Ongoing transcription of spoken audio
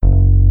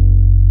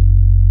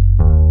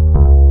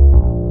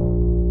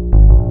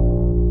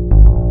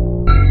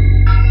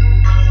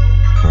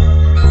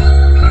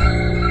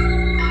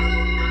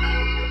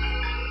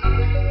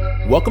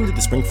Welcome to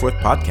the Springforth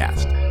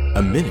Podcast,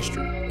 a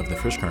ministry of the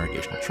First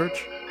Congregational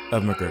Church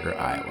of McGregor,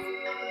 Iowa.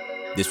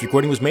 This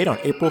recording was made on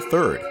April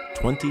 3rd,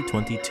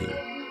 2022,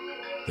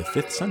 the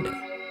fifth Sunday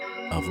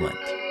of Lent.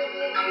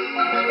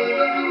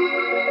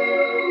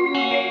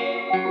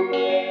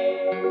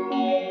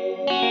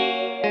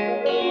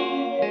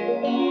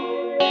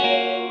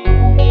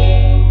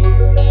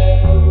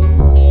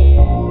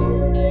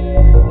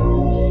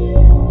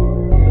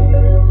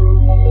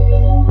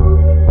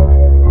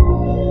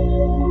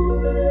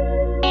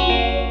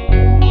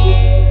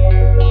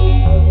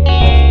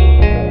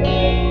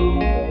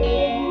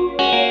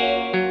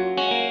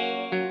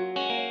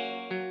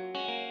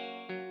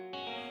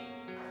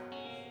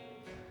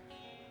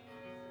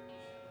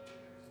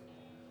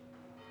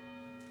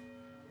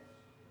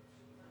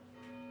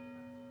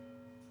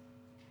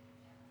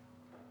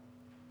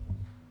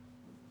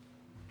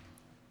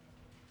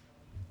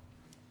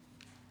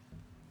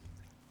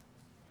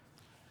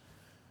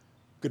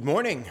 Good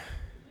morning.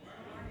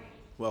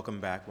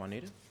 Welcome back,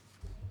 Juanita. Did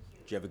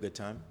you have a good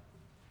time?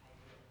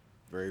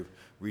 Very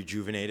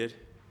rejuvenated?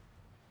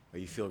 Or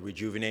you feel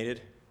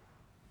rejuvenated?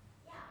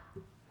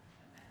 Yeah.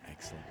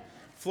 Excellent.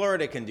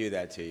 Florida can do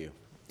that to you.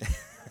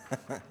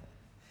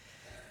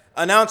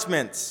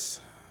 Announcements.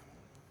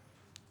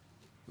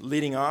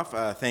 Leading off,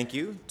 thank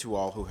you to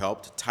all who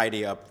helped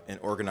tidy up and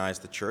organize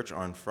the church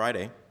on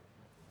Friday.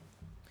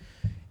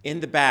 In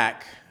the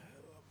back,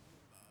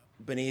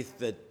 beneath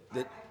the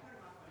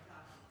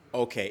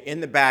Okay,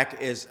 in the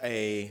back is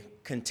a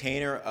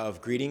container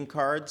of greeting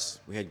cards.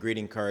 We had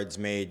greeting cards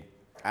made,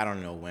 I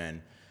don't know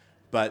when,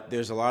 but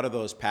there's a lot of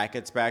those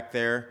packets back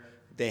there.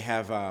 They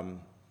have,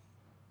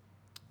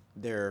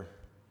 they're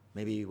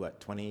maybe,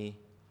 20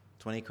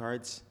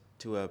 cards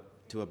to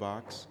a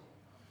box?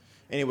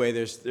 Anyway,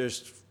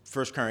 there's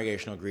First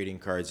Congregational greeting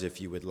cards if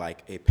you would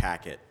like a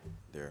packet.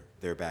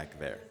 They're back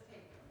there.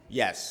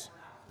 Yes,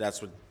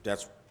 that's.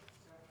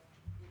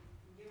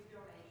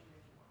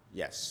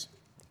 Yes,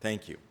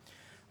 thank you.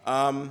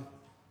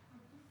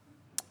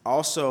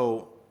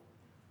 Also,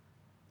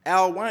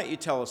 Al, why don't you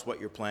tell us what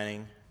you're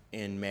planning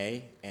in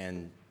May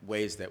and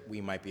ways that we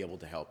might be able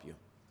to help you?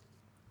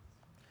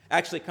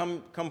 Actually,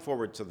 come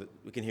forward so that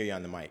we can hear you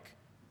on the mic.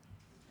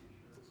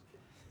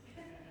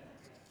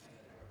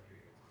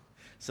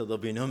 So there'll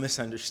be no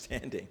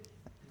misunderstanding.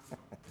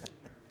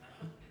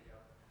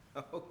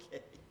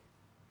 Okay.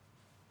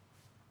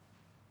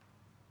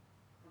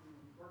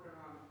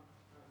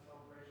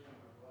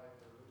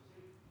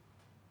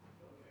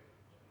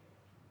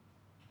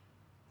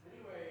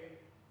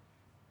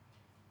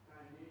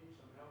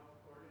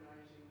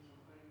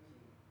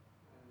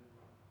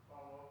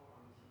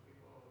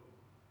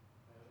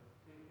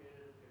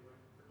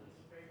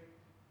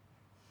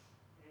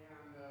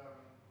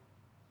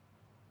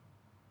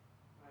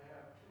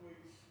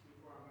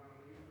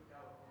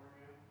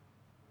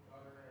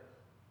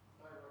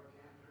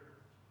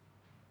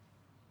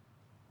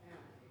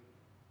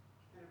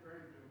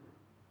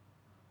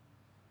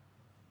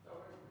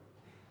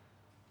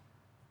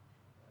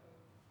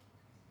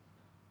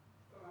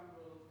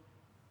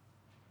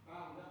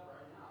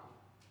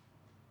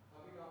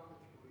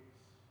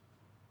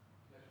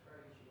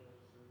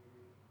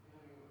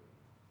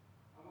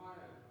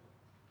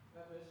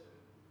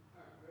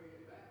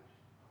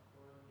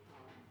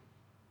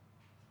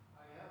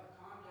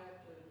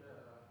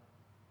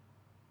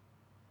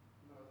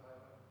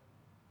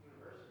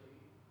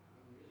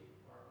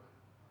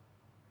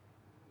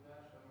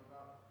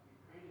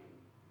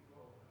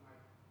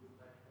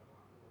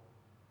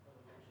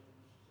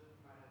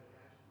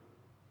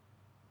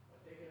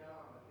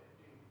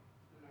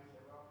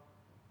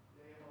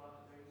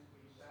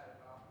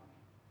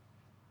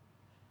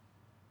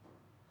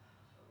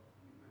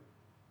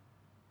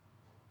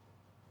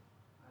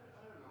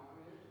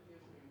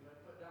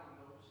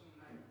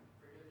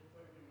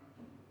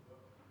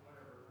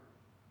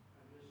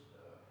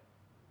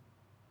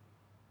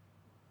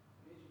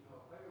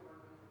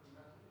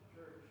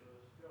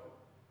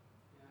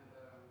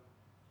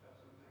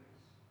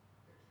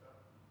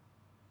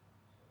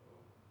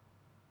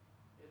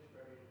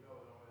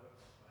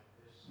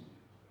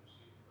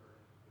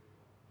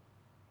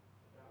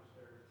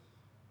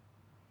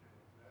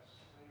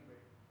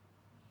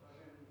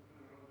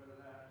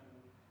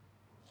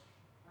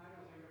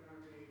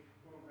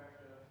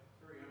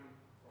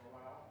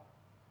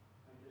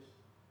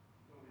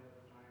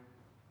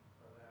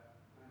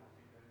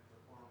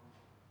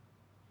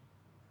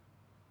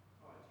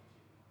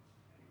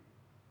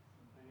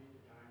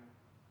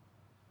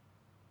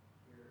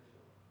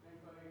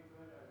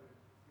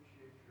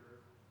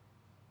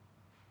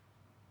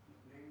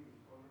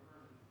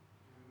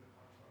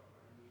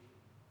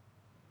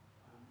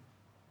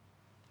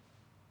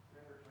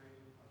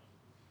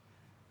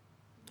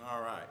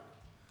 All right.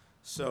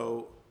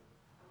 So,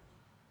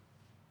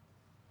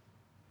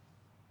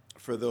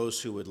 for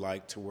those who would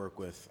like to work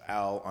with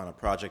Al on a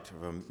project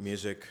of a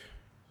music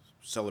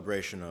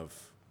celebration of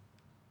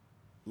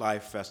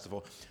life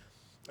festival,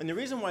 and the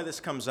reason why this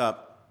comes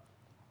up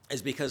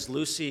is because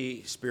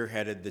Lucy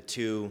spearheaded the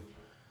two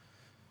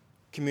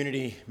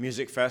community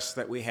music fest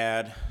that we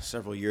had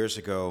several years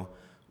ago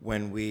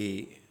when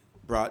we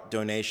brought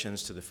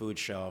donations to the food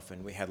shelf,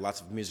 and we had lots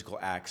of musical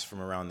acts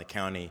from around the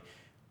county,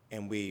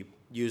 and we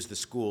used the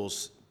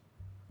school's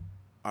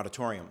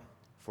auditorium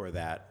for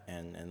that,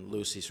 and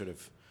Lucy sort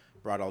of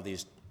brought all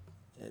these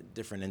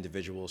different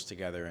individuals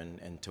together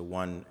and to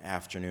one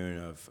afternoon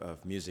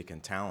of music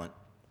and talent.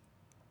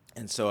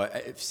 And so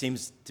it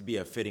seems to be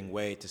a fitting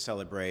way to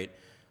celebrate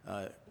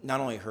not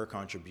only her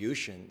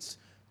contributions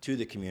to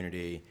the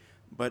community,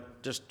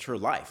 but just her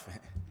life.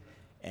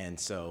 And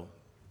so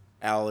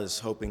Al is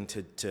hoping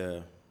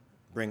to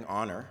bring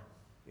honor,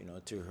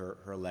 to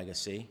her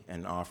legacy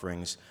and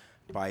offerings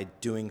by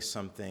doing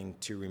something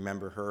to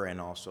remember her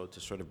and also to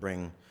sort of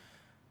bring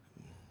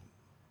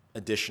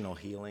additional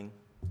healing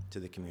to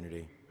the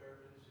community.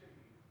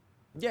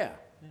 Yeah,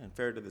 and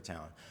fair to the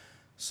town.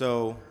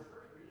 So,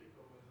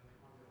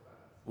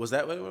 was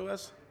that what it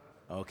was?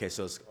 Okay,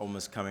 so it's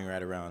almost coming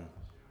right around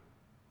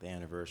the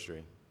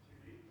anniversary.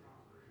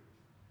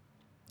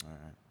 All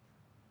right.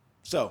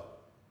 So,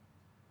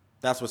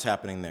 that's what's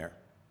happening there.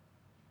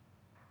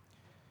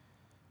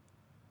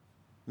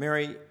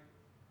 Mary,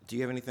 do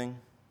you have anything?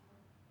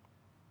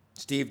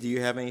 Steve, do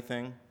you have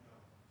anything?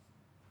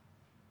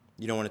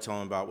 You don't want to tell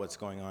them about what's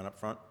going on up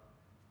front?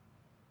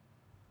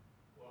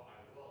 Well,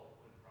 I will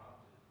when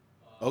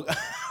prompted.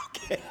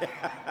 Okay.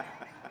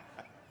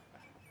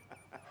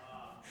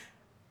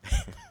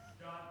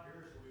 John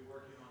Pierce will be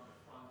working on the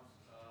front,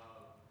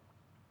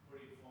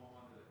 putting foam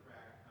under the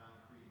cracked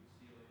concrete,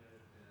 sealing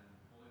it, and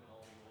pulling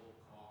all the old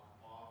caulk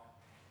off,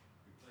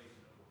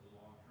 replacing it with a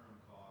long-term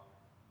caulk,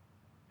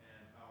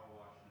 and power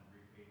washing and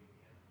repainting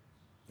the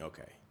entrance.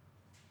 Okay.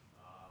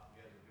 He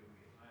hasn't given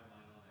me a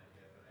timeline on that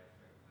yet, but I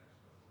expect the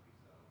next couple of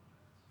weeks out on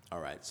that. All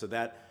right. So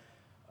that,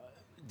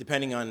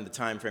 depending on the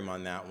time frame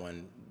on that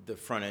one, the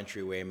front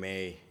entryway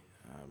may.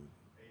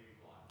 Maybe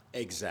blocked.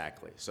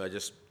 Exactly. So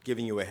just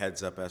giving you a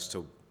heads up as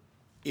to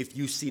if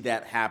you see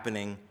that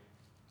happening,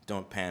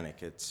 don't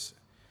panic. It's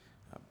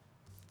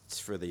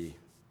for the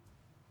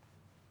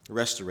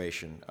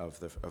restoration of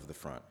the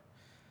front.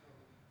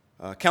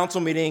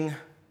 Council meeting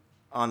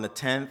on the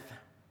 10th.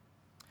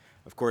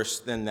 Of course,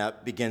 then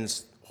that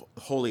begins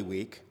Holy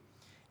Week.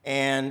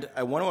 And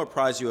I want to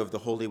apprise you of the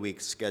Holy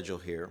Week schedule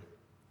here.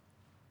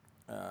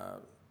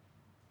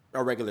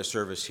 Our regular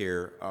service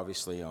here,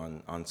 obviously,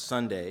 on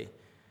Sunday.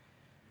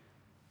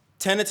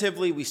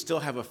 Tentatively, we still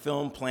have a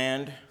film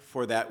planned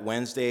for that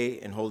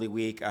Wednesday in Holy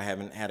Week. I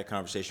haven't had a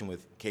conversation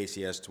with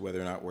Casey as to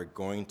whether or not we're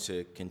going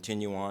to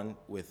continue on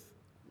with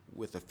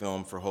a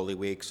film for Holy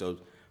Week. So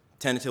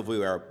tentatively,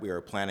 we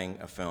are planning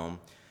a film.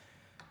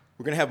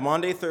 We're going to have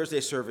Maundy, Thursday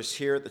service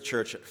here at the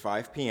church at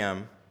 5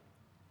 p.m.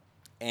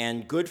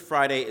 And Good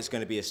Friday is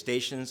going to be a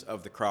Stations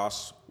of the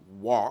Cross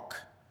walk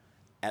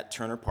at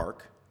Turner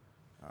Park.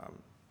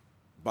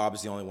 Bob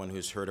is the only one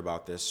who's heard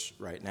about this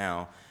right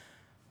now.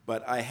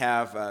 But I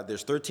have,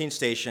 there's 13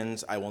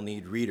 stations. I will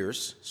need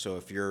readers. So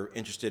if you're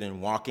interested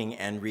in walking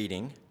and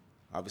reading,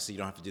 obviously you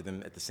don't have to do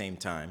them at the same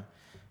time.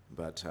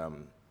 But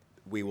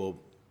we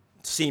will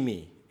see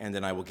me, and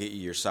then I will get you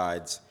your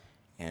sides.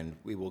 And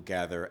we will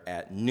gather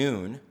at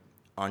noon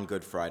on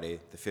Good Friday,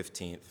 the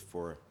 15th,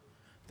 for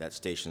that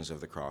Stations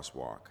of the Cross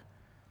walk.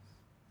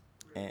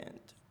 And,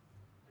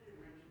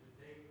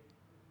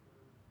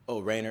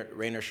 oh, rain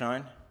or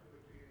shine?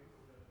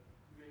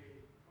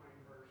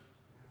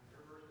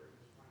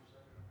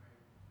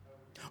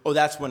 Oh,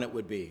 that's when it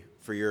would be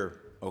for your,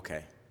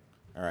 okay.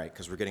 All right,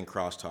 because we're getting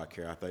crosstalk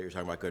here. I thought you were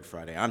talking about Good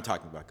Friday. I'm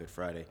talking about Good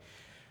Friday.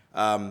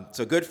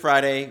 So Good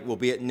Friday will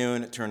be at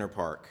noon at Turner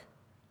Park,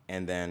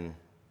 and then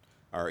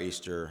our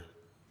Easter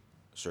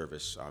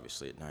service,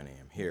 obviously, at 9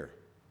 a.m. here.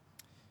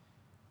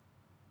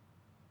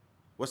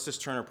 What's this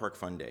Turner Park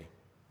Fun Day?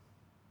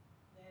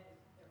 That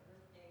is their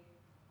birthday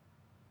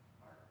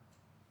park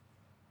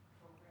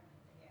program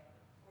that they have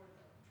for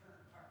the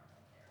Turner Park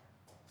up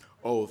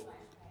there. Oh, Splash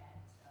pad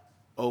and stuff.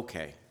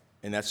 okay.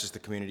 And that's just the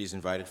community's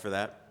invited for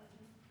that?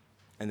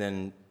 Mm-hmm. And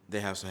then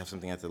they also have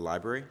something at the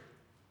library?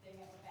 They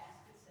have a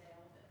basket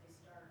sale that they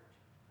start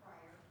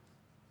prior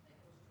that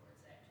goes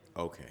towards that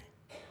too. Okay.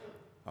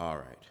 All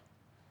right.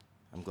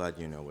 I'm glad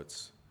you know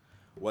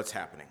what's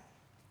happening.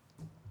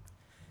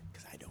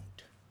 Because I don't.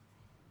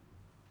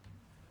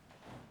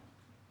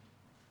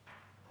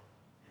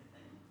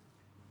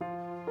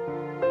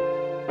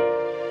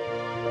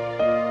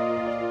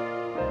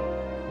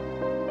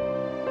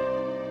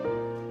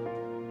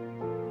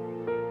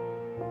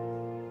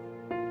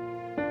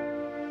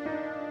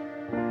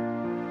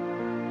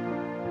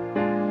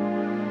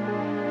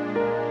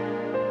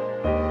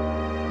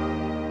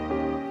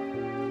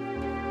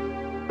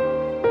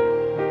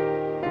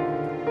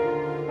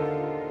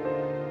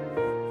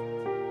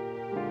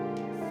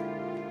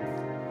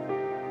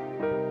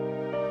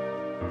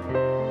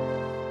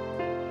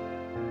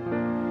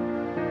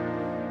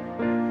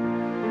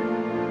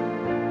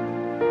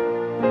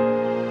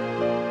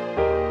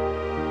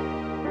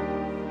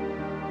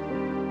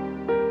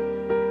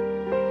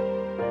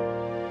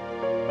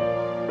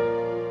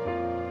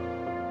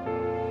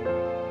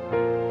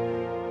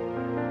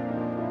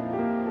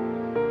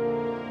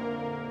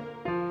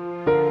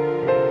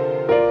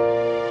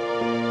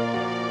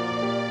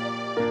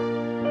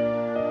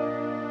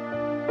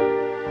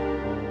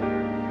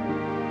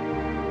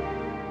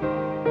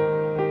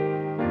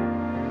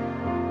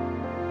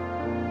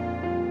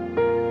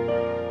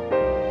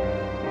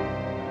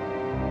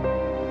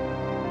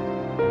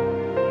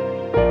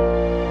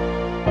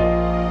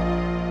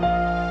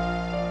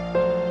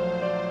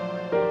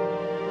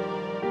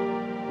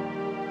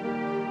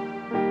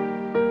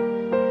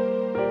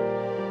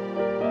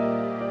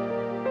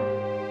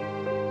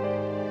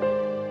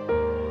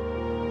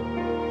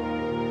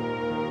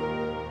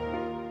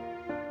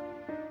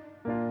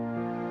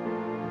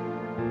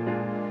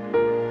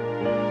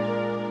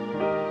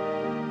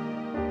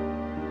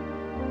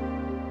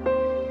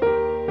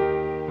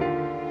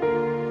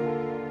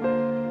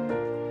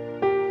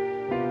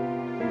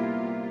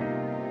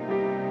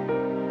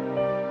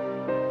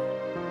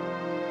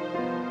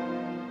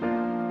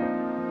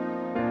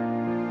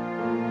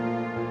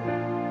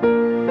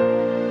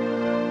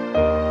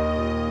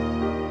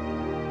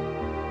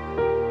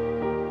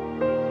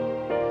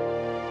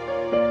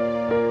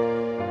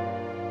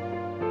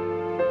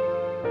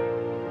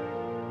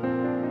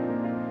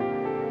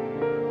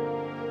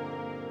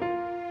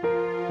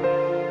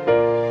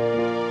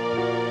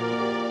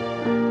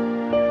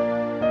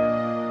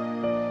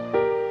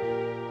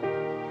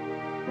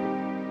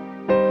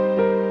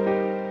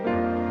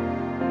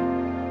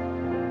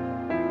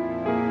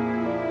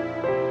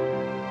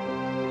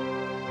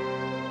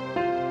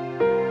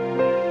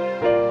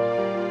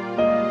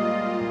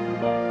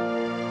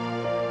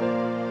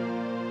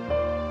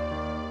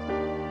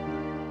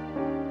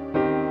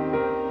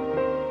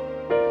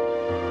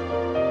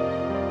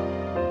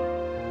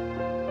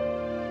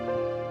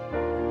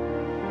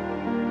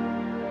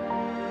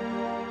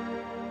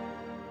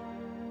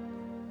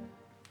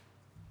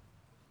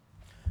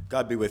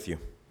 God be with you.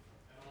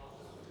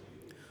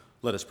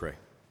 Let us pray.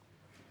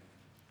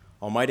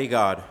 Almighty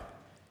God,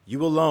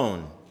 you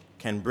alone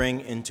can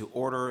bring into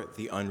order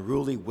the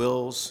unruly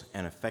wills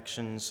and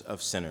affections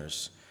of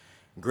sinners.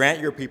 Grant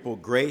your people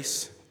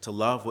grace to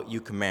love what you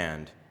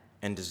command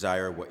and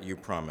desire what you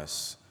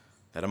promise,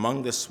 that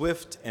among the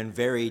swift and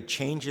varied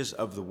changes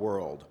of the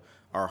world,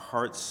 our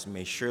hearts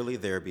may surely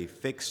there be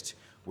fixed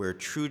where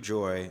true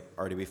joy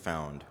are to be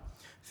found.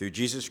 Through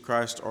Jesus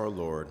Christ our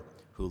Lord,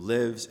 who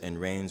lives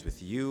and reigns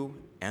with you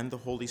and the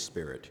Holy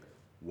Spirit,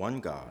 one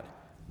God,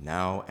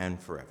 now and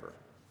forever.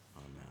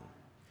 Amen.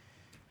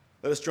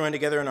 Let us join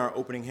together in our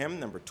opening hymn,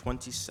 number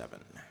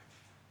 27.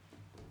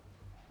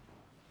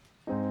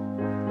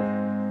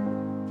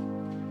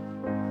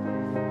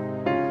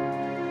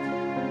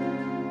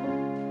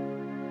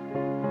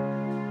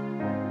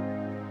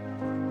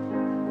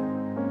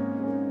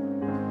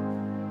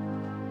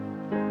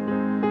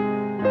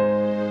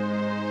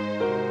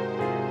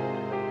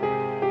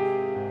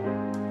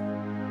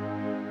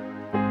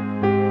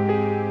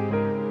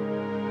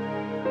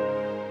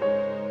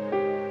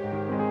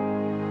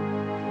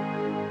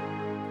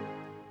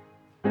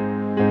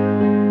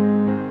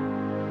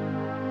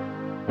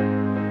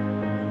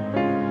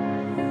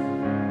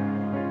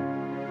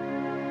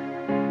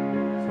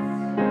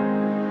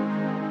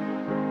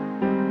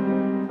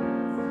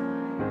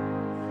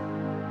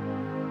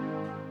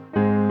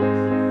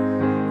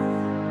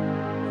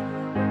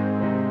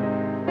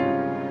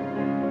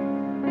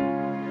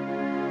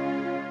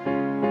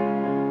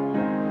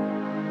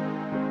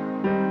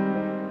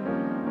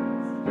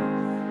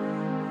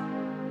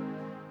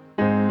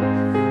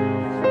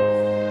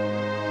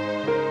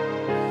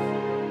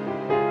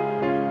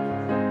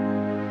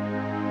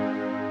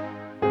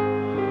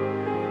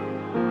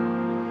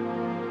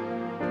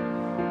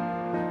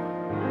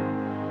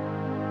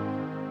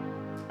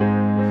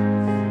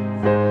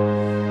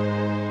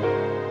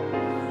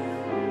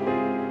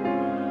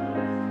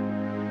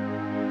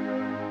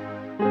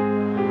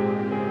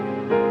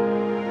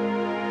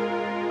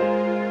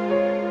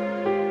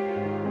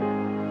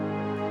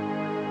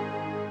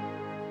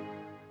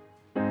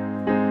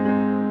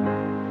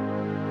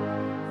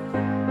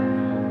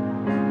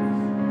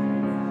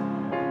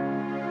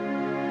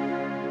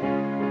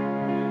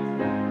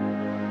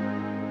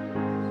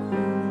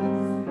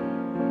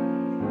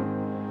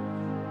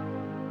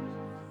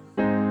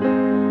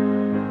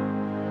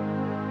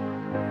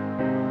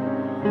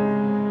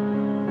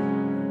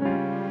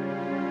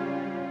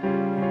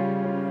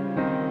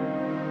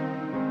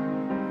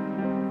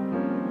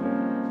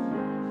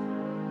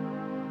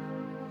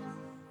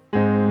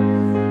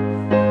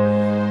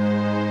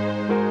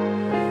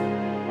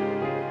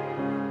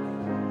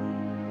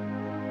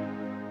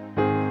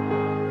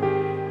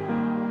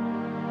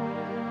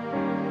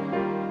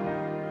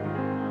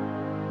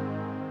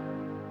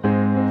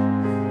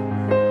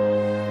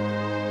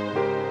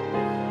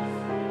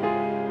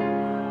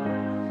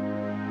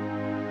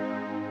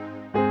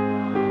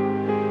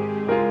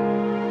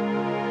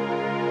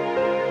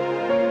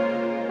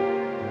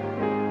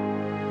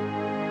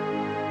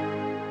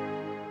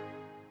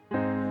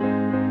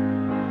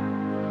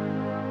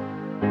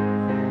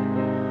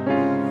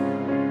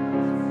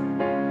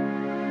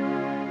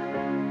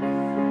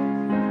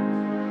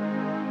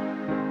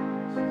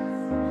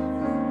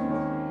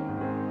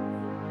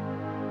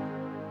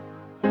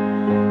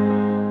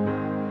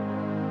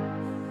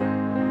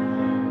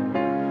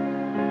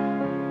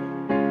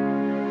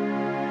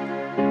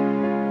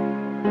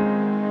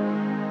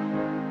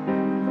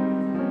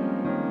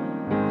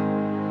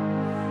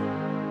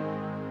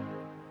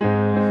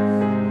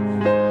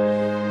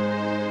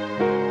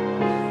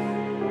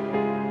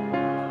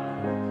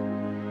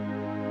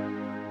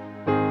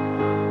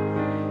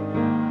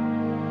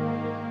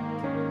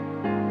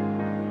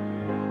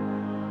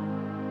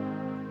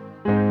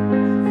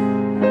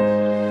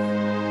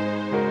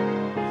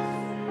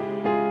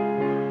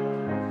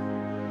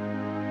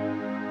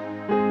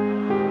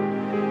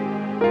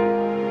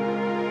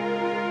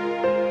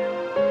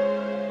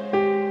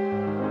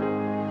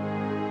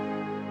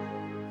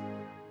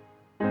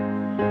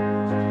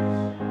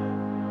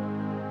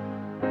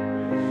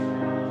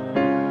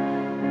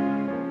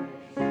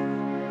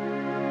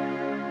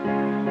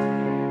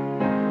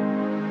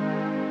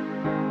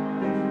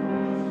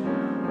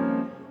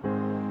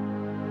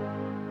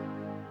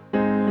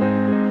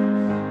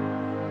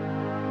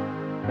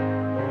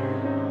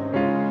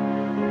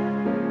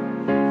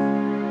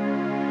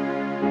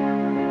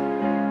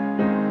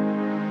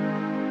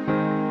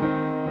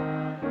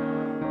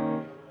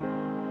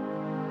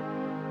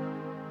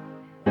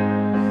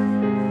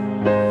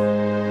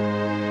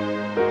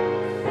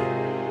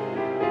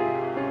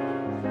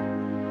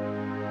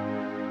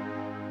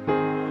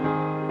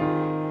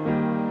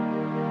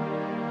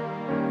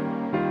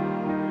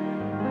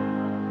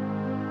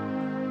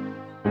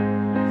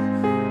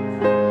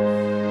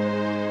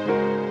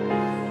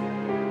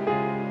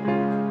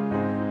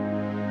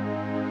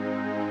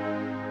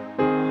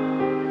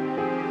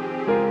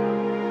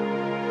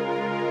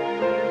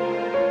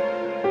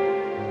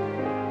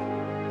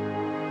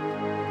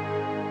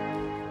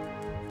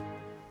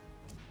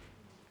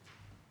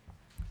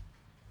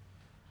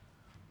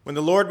 When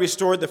the Lord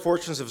restored the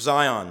fortunes of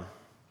Zion,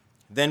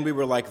 then we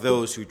were like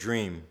those who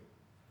dream.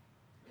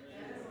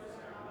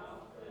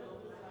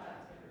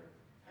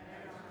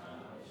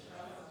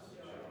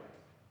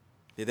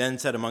 They then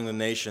said among the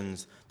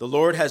nations, "The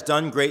Lord has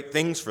done great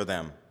things for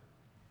them."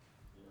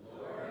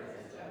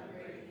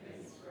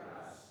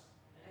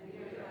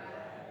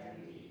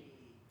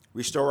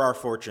 Restore our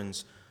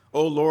fortunes,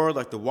 O Lord,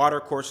 like the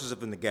watercourses of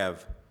the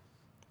Negev.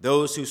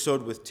 Those who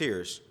sowed with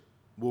tears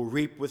will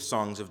reap with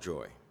songs of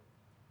joy.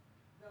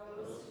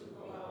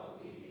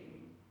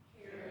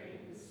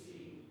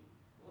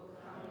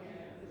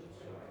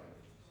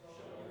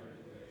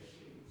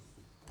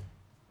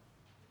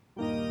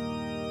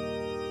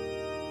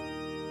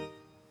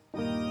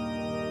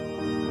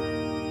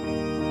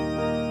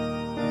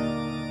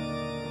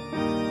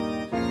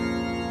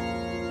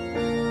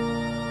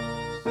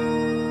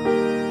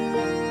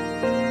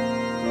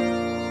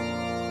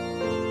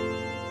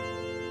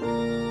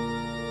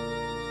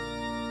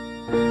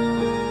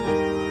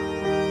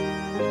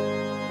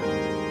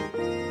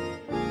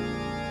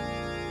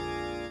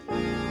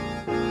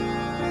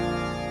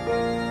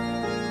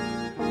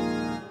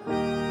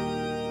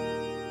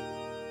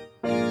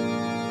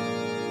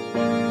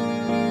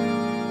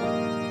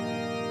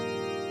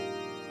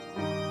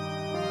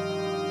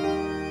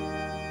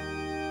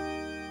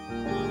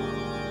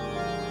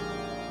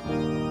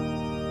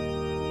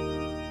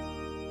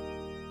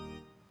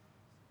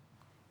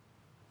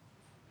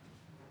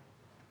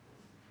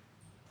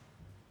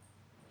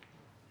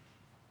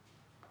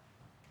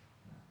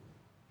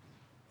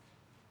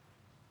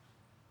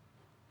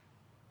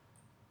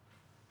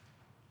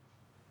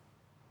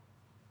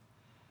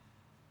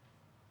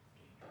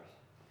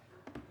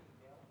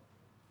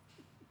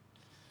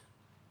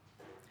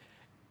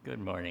 Good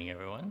morning,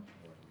 everyone.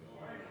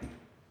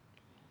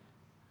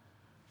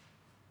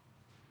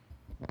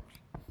 Don't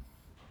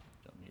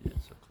need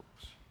it so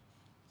close.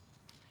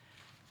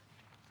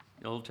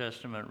 The Old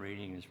Testament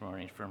reading this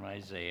morning is from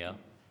Isaiah,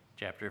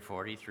 chapter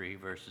 43,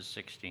 verses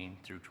 16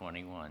 through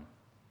 21.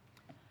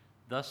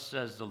 Thus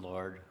says the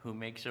Lord, who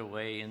makes a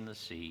way in the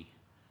sea,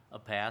 a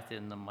path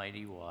in the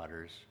mighty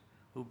waters,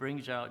 who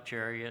brings out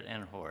chariot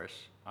and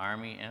horse,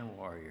 army and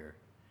warrior.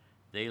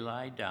 They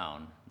lie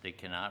down, they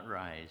cannot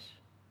rise.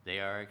 They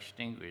are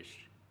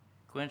extinguished,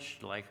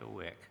 quenched like a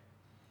wick.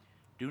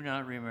 Do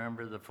not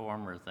remember the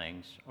former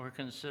things, or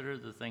consider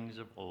the things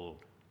of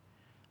old.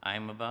 I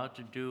am about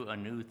to do a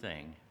new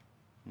thing.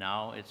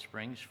 Now it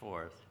springs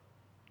forth.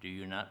 Do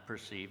you not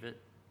perceive it?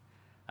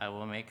 I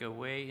will make a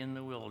way in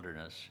the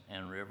wilderness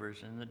and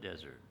rivers in the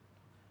desert.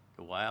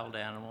 The wild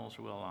animals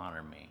will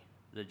honor me,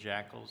 the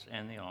jackals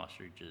and the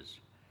ostriches.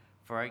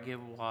 For I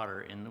give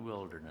water in the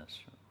wilderness,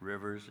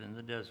 rivers in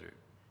the desert,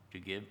 to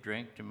give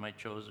drink to my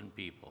chosen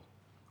people,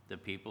 the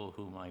people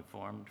whom I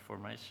formed for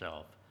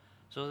myself,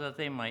 so that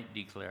they might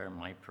declare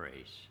my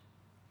praise.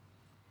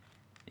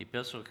 The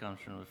epistle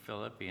comes from the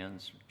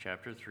Philippians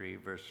chapter 3,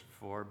 verse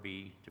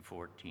 4b to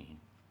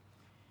 14.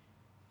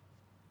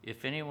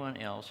 If anyone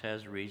else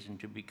has reason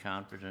to be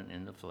confident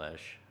in the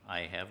flesh,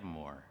 I have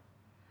more.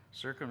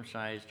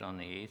 Circumcised on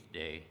the 8th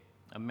day,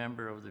 a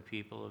member of the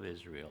people of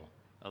Israel,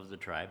 of the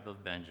tribe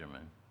of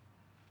Benjamin,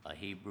 a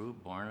Hebrew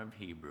born of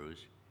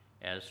Hebrews,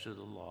 as to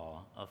the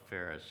law, a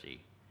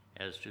Pharisee,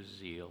 as to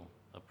zeal,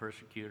 a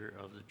persecutor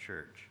of the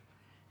church,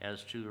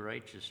 as to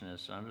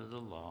righteousness under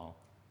the law,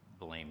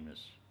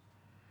 blameless.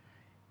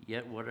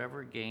 Yet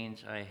whatever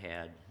gains I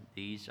had,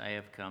 these I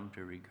have come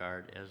to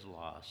regard as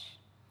loss,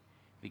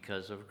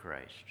 because of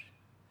Christ.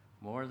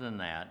 More than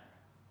that,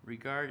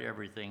 regard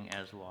everything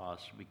as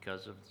loss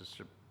because of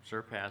the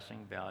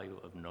surpassing value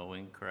of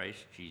knowing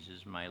Christ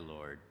Jesus my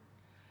Lord.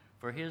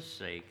 For his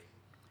sake,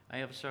 I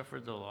have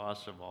suffered the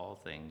loss of all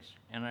things,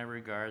 and I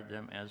regard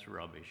them as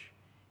rubbish,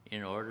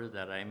 in order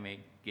that I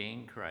may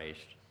gain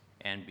Christ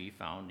and be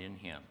found in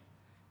him,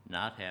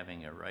 not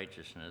having a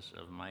righteousness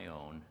of my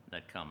own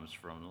that comes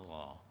from the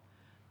law,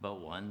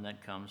 but one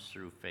that comes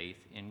through faith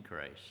in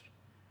Christ,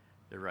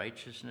 the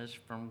righteousness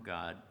from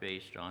God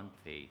based on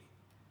faith.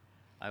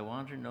 I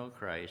want to know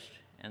Christ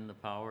and the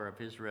power of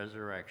his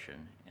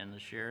resurrection and the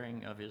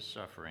sharing of his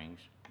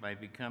sufferings by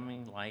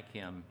becoming like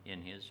him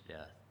in his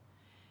death,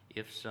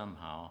 if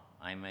somehow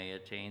I may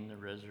attain the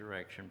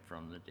resurrection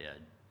from the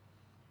dead.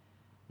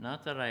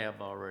 Not that I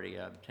have already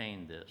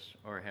obtained this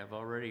or have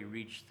already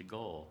reached the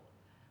goal,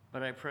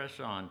 but I press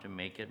on to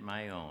make it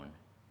my own,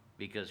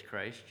 because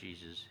Christ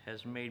Jesus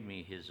has made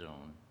me his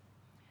own.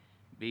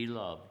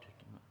 Beloved,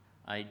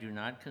 I do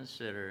not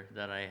consider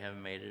that I have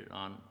made it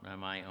on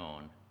my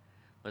own,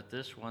 but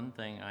this one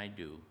thing I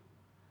do,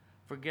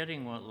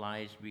 forgetting what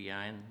lies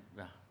behind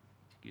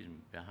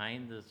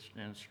this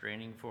and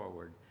straining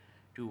forward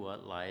to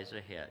what lies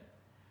ahead.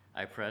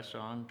 I press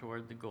on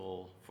toward the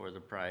goal for the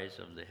prize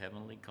of the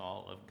heavenly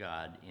call of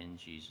God in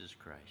Jesus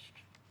Christ.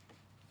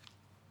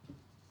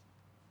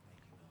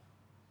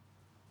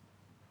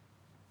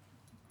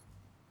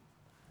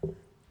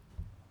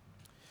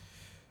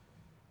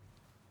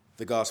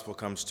 The gospel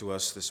comes to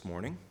us this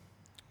morning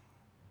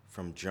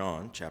from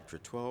John chapter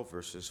 12,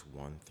 verses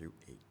 1 through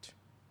 8.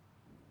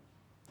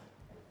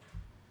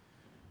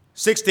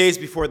 6 days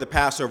before the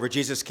Passover,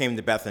 Jesus came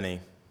to Bethany,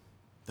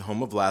 the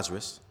home of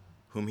Lazarus,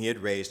 whom he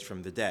had raised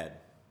from the dead.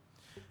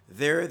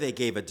 There they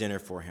gave a dinner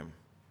for him.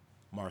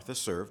 Martha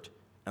served,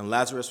 and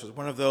Lazarus was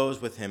one of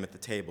those with him at the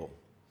table.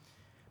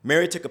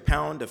 Mary took a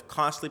pound of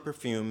costly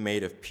perfume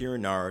made of pure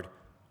nard,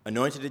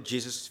 anointed at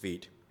Jesus'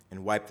 feet,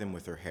 and wiped them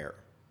with her hair.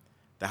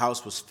 The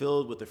house was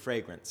filled with the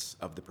fragrance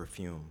of the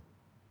perfume.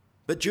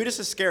 But Judas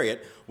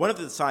Iscariot, one of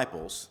the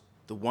disciples,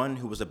 the one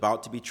who was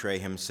about to betray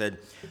him, said,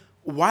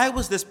 "Why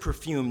was this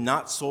perfume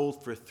not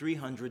sold for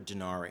 300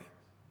 denarii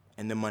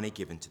and the money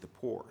given to the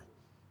poor?"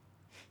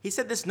 He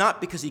said this not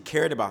because he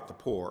cared about the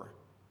poor,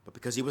 but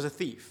because he was a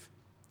thief.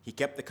 He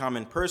kept the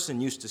common purse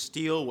and used to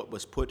steal what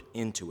was put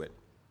into it.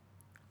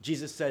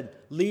 Jesus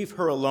said, "Leave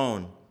her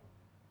alone.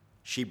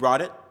 She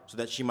brought it so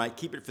that she might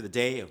keep it for the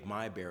day of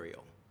my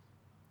burial.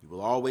 You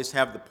will always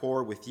have the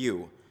poor with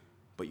you,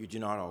 but you do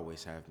not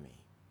always have me."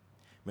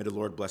 May the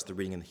Lord bless the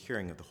reading and the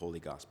hearing of the Holy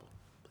Gospel.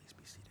 Please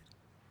be seated.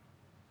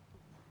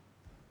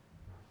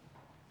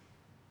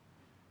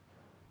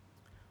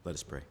 Let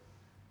us pray.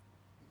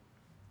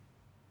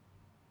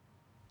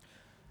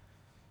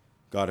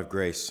 God of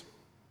grace,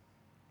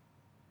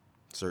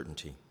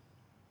 certainty,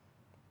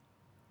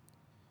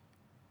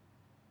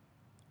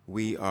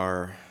 we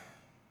are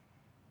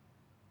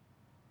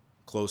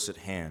close at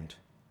hand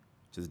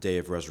to the day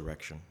of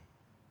resurrection.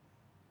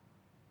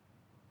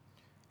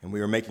 And we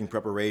are making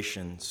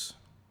preparations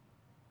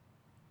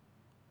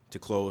to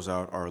close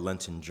out our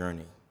Lenten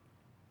journey,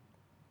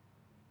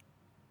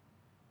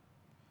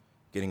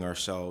 getting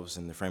ourselves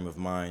in the frame of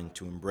mind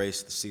to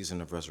embrace the season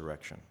of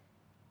resurrection.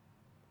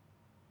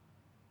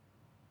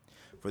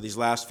 For these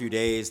last few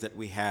days that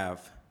we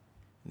have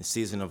in the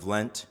season of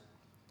Lent,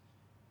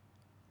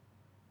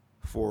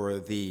 for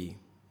the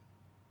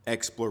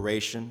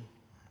exploration,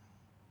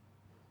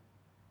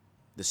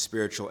 the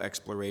spiritual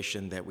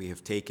exploration that we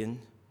have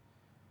taken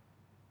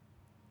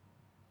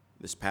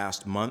this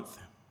past month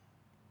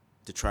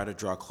to try to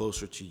draw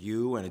closer to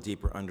you and a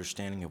deeper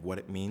understanding of what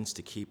it means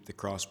to keep the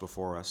cross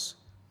before us,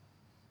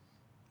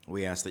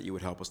 we ask that you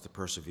would help us to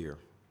persevere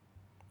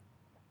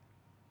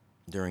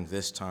during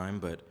this time,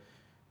 but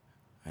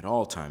at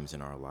all times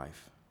in our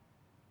life,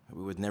 that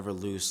we would never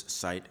lose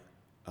sight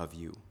of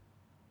you.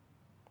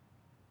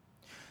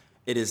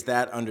 It is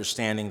that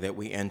understanding that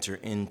we enter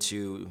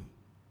into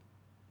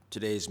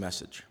today's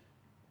message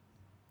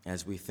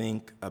as we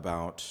think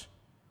about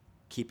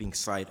keeping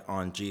sight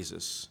on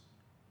Jesus,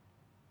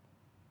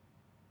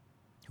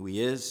 who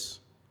he is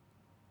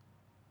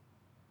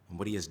and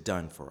what he has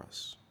done for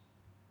us.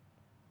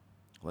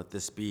 Let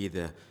this be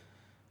the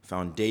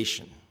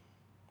foundation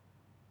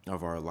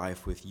of our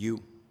life with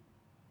you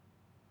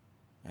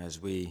as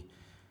we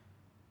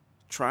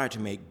try to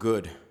make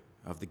good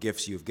of the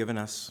gifts you have given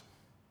us,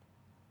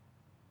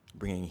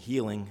 bringing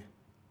healing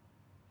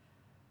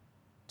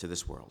to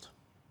this world.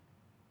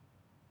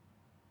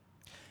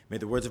 May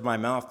the words of my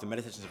mouth, the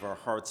meditations of our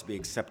hearts be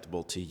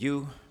acceptable to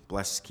you.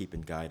 Bless, keep,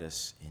 and guide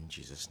us in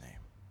Jesus' name.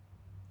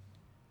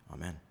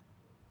 Amen.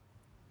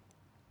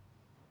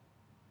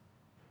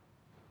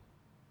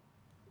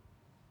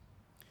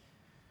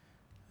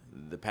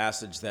 The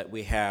passage that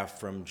we have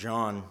from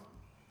John,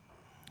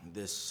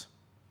 this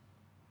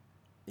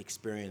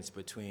experience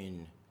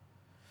between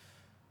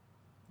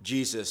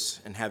Jesus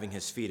and having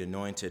his feet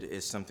anointed,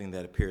 is something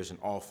that appears in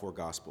all four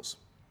Gospels.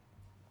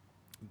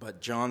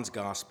 But John's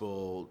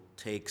Gospel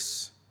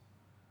takes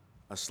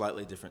a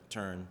slightly different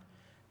turn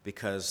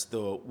because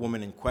the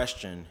woman in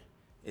question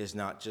is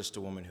not just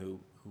a woman who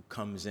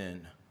comes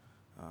in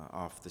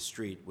off the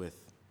street with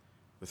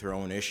her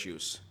own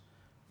issues,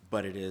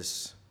 but it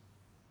is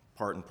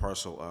part and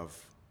parcel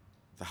of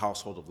the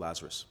household of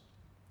Lazarus.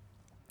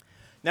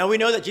 Now, we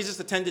know that Jesus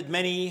attended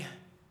many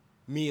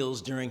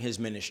meals during his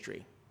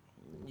ministry.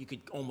 You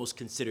could almost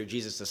consider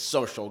Jesus a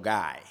social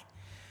guy.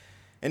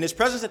 And his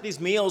presence at these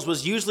meals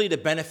was usually to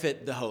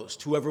benefit the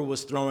host. Whoever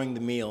was throwing the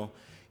meal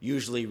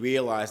usually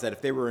realized that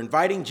if they were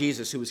inviting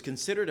Jesus, who was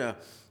considered a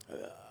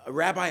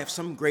rabbi of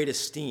some great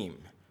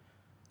esteem,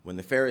 when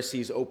the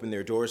Pharisees opened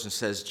their doors and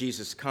says,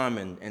 "Jesus, come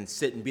and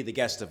sit and be the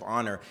guest of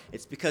honor,"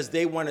 it's because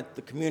they wanted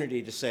the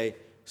community to say,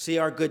 "See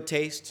our good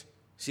taste?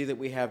 See that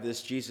we have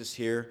this Jesus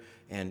here,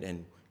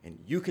 and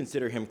you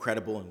consider him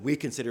credible, and we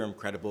consider him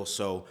credible,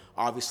 so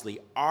obviously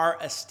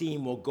our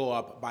esteem will go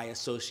up by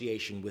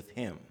association with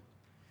him."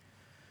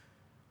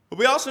 But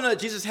we also know that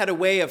Jesus had a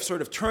way of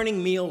sort of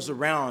turning meals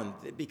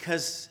around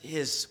because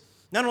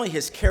not only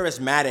his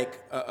charismatic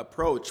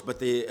approach, but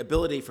the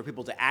ability for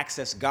people to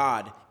access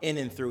God in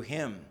and through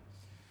him.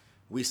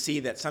 We see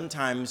that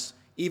sometimes,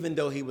 even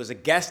though he was a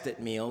guest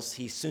at meals,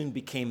 he soon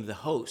became the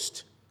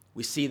host.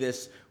 We see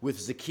this with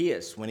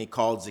Zacchaeus when he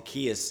called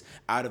Zacchaeus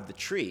out of the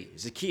tree.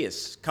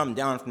 "Zacchaeus, come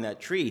down from that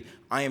tree.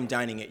 I am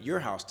dining at your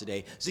house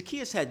today."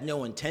 Zacchaeus had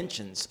no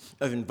intentions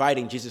of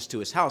inviting Jesus to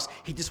his house.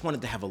 He just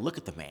wanted to have a look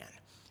at the man.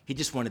 He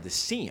just wanted to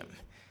see him.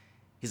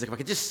 He's like, if I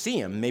could just see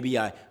him, maybe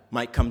I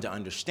might come to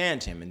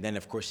understand him. And then,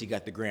 of course, he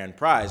got the grand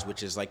prize,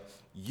 which is like,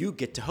 you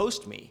get to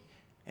host me.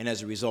 And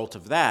as a result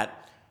of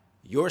that,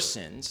 your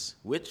sins,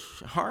 which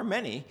are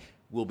many,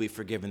 will be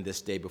forgiven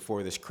this day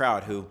before this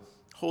crowd who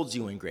holds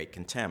you in great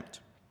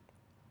contempt.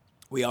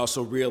 We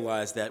also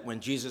realize that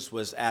when Jesus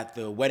was at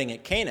the wedding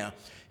at Cana,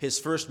 his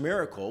first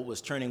miracle was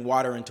turning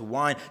water into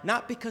wine,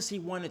 not because he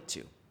wanted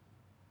to,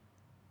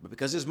 but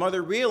because his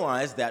mother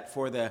realized that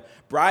for the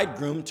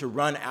bridegroom to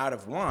run out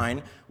of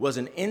wine was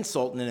an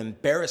insult and an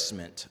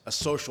embarrassment, a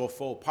social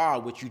faux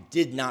pas, which you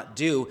did not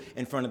do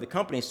in front of the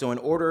company. So in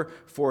order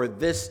for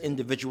this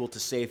individual to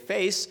save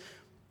face,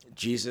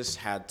 Jesus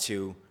had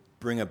to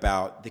bring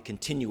about the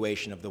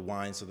continuation of the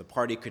wine so the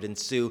party could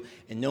ensue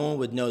and no one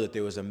would know that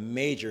there was a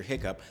major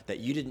hiccup that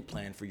you didn't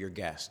plan for your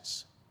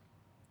guests.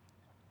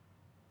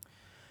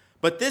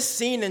 But this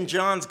scene in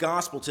John's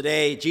gospel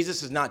today,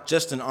 Jesus is not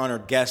just an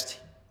honored guest,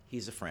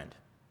 he's a friend.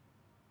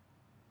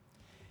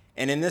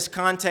 And in this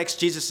context,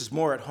 Jesus is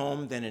more at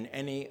home than in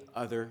any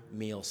other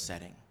meal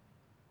setting.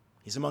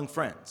 He's among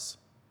friends.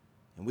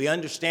 And we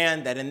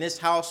understand that in this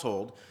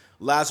household,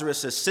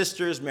 Lazarus'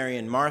 sisters, Mary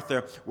and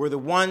Martha, were the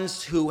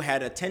ones who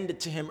had attended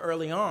to him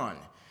early on.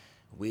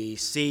 We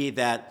see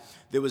that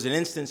there was an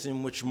instance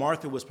in which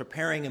Martha was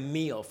preparing a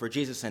meal for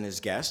Jesus and his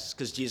guests,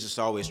 because Jesus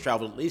always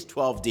traveled at least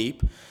 12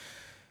 deep.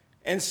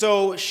 And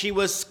so she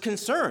was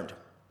concerned,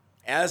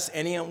 as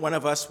any one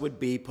of us would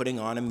be putting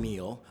on a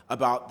meal,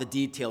 about the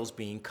details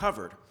being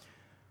covered.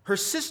 Her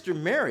sister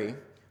Mary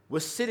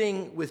was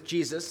sitting with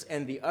Jesus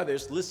and the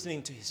others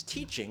listening to his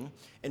teaching,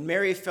 and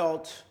Mary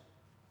felt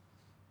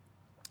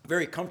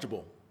very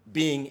comfortable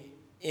being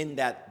in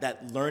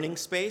that learning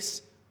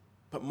space,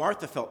 but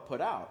Martha felt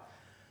put out.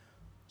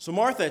 So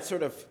Martha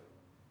sort of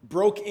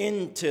broke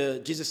into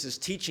Jesus'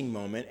 teaching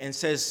moment and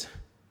says,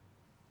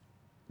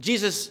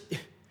 Jesus,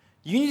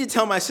 you need to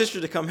tell my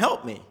sister to come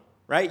help me,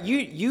 right?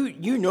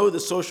 You know the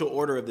social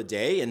order of the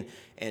day,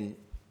 and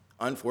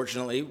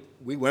unfortunately,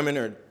 we women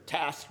are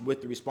tasked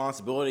with the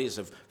responsibilities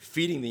of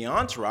feeding the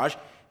entourage.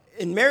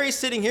 And Mary's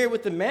sitting here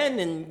with the men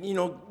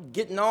and,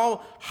 getting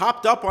all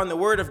hopped up on the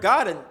word of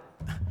God. And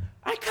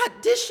I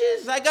got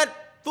dishes. I got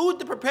food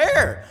to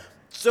prepare.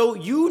 So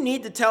you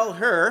need to tell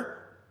her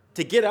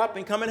to get up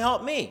and come and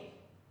help me.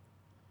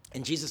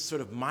 And Jesus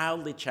sort of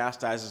mildly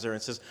chastises her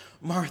and says,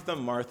 Martha,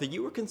 Martha,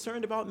 you were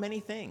concerned about many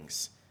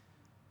things.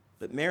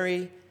 But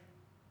Mary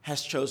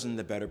has chosen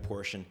the better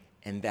portion,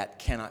 and that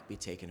cannot be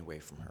taken away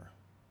from her.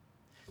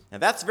 Now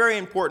that's very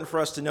important for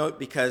us to note,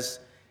 because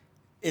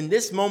in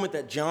this moment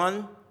that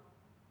John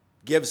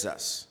gives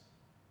us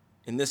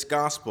in this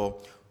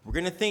gospel, we're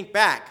going to think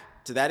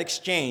back to that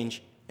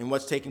exchange and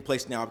what's taking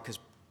place now, because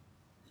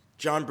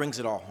John brings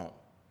it all home.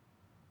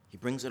 He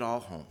brings it all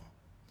home.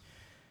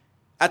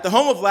 At the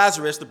home of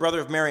Lazarus, the brother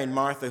of Mary and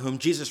Martha, whom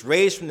Jesus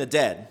raised from the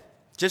dead,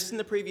 just in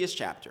the previous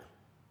chapter.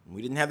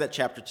 We didn't have that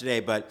chapter today,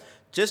 but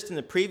just in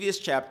the previous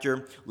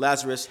chapter,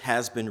 Lazarus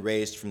has been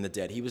raised from the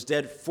dead. He was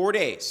dead 4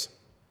 days,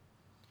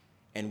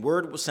 and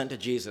word was sent to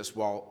Jesus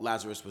while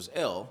Lazarus was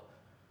ill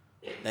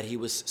that he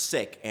was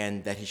sick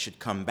and that he should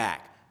come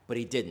back, but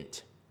he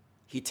didn't.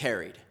 He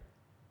tarried.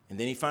 And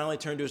then he finally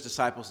turned to his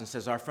disciples and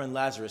says, our friend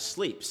Lazarus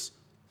sleeps.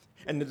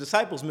 And the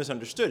disciples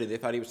misunderstood it. They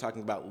thought he was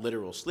talking about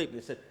literal sleep. And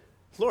they said,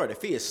 Lord,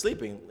 if he is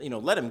sleeping,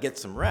 let him get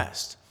some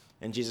rest.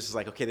 And Jesus is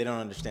like, okay, they don't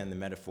understand the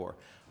metaphor.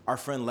 Our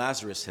friend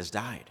Lazarus has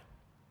died.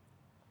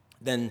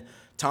 Then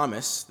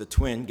Thomas, the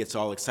twin, gets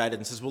all excited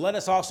and says, well, let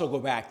us also go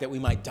back that we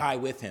might die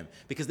with him.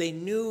 Because they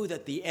knew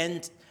that the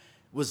end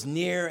was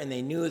near, and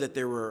they knew that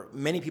there were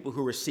many people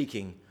who were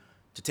seeking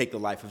to take the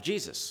life of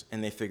Jesus.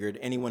 And they figured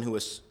anyone who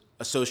was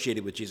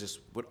associated with Jesus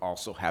would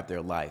also have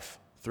their life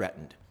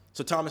threatened.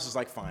 So Thomas is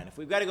like, fine, if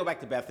we've got to go back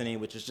to Bethany,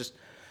 which is just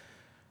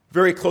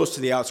very close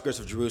to the outskirts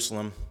of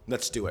Jerusalem,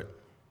 let's do it.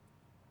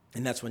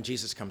 And that's when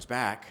Jesus comes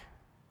back,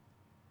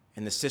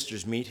 and the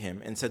sisters meet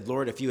him and said,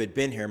 Lord, if you had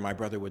been here, my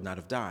brother would not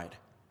have died.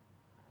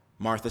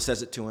 Martha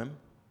says it to him.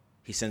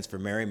 He sends for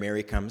Mary.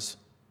 Mary comes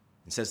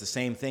and says the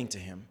same thing to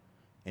him.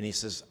 And he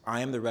says,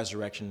 I am the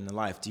resurrection and the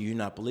life. Do you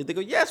not believe? They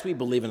go, yes, we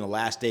believe in the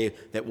last day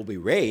that will be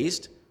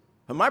raised.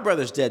 But my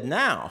brother's dead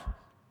now.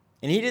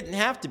 And he didn't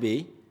have to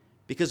be,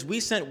 because we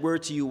sent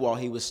word to you while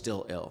he was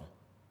still ill.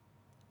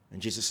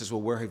 And Jesus says,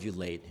 well, where have you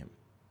laid him?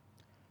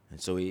 And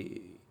so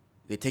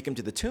they take him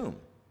to the tomb.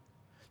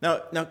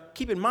 Now,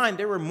 keep in mind,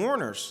 there were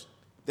mourners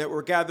that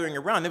were gathering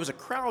around. There was a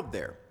crowd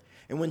there.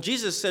 And when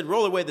Jesus said,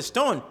 roll away the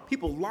stone,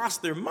 people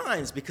lost their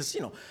minds because,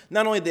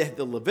 not only they had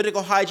the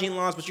Levitical hygiene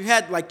laws, but you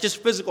had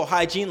just physical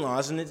hygiene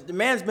laws. And the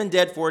man's been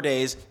dead 4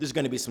 days. There's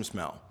going to be some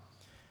smell.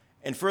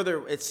 And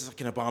further, it's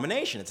like an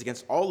abomination. It's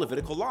against all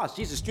Levitical laws.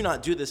 Jesus, do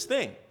not do this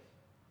thing.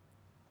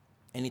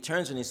 And he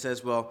turns and he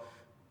says, well,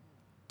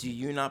 do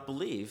you not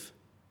believe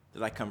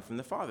that I come from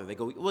the Father? They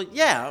go, well,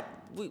 yeah,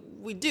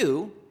 we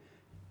do.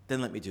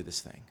 Then let me do this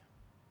thing.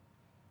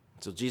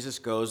 So Jesus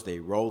goes, they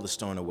roll the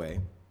stone away.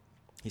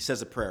 He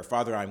says a prayer,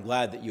 Father, I'm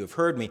glad that you have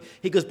heard me.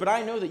 He goes, but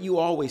I know that you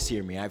always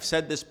hear me. I've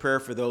said this prayer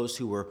for those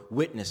who were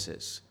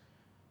witnesses.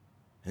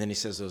 And then he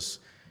says those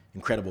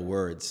incredible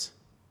words,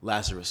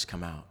 Lazarus,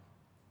 come out.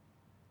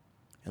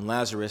 And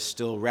Lazarus,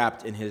 still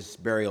wrapped in his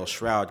burial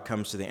shroud,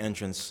 comes to the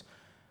entrance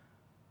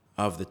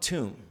of the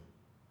tomb.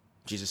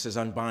 Jesus says,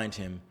 unbind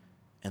him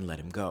and let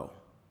him go.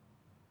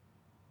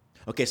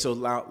 Okay, so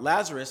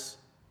Lazarus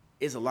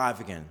is alive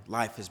again.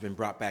 Life has been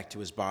brought back to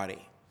his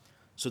body.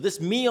 So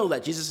this meal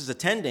that Jesus is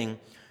attending,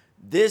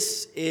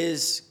 this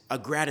is a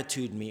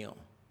gratitude meal.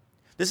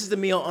 This is the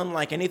meal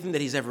unlike anything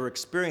that he's ever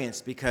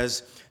experienced,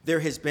 because there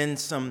has been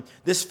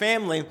this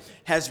family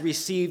has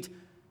received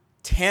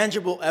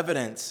tangible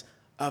evidence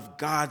of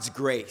God's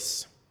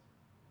grace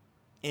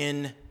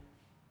in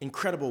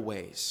incredible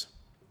ways.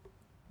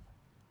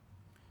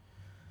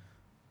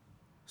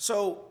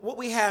 So what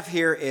we have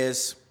here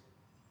is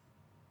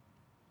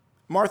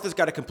Martha's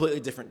got a completely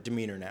different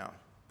demeanor now.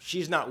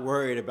 She's not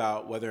worried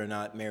about whether or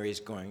not Mary's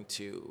going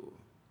to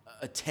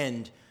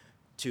attend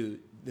to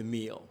the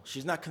meal.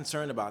 She's not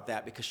concerned about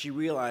that, because she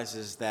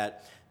realizes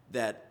that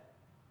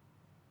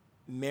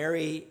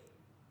Mary,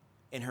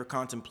 in her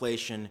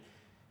contemplation,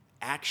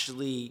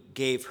 actually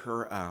gave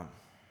her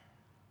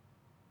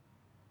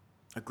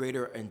a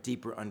greater and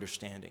deeper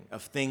understanding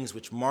of things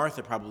which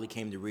Martha probably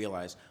came to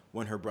realize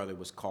when her brother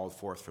was called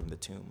forth from the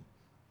tomb.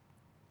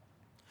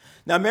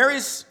 Now,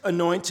 Mary's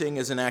anointing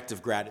is an act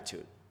of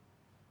gratitude.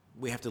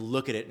 We have to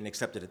look at it and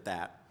accept it at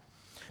that.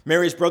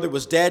 Mary's brother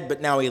was dead,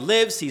 but now he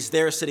lives. He's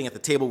there sitting at the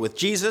table with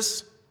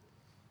Jesus.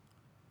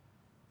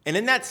 And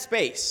in that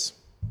space,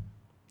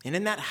 and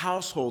in that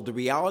household, the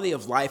reality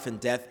of life and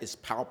death is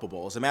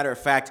palpable. As a matter of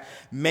fact,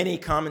 many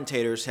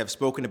commentators have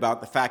spoken about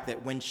the fact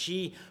that when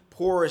she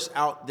pours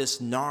out this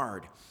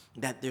nard,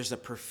 that there's a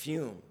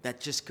perfume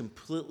that just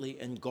completely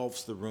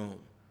engulfs the room.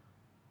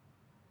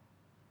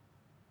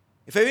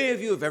 If any of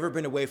you have ever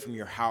been away from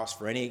your house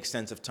for any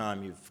extensive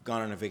time, you've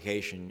gone on a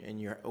vacation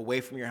and you're away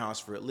from your house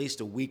for at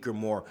least a week or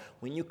more,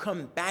 when you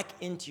come back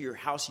into your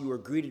house, you are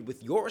greeted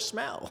with your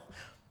smell,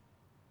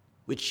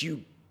 which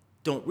you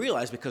don't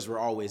realize because we're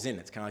always in.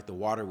 It's kind of like the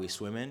water we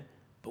swim in.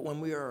 But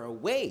when we are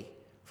away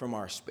from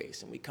our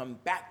space and we come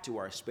back to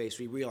our space,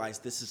 we realize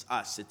this is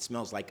us. It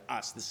smells like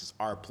us. This is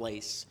our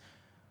place.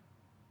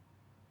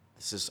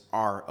 This is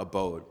our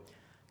abode.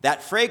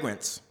 That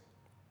fragrance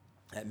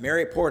that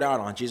Mary poured out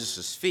on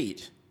Jesus'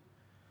 feet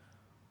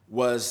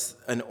was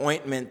an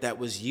ointment that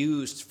was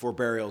used for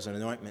burials and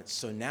anointments.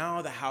 So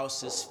now the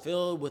house is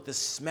filled with the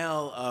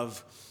smell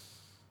of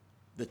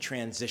the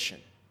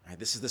transition. Right?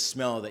 This is the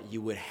smell that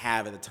you would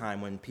have at the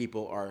time when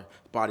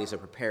bodies are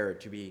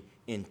prepared to be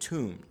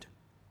entombed.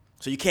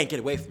 So you can't get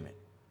away from it.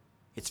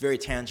 It's very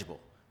tangible.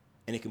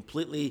 And it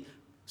completely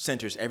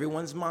centers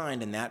everyone's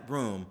mind in that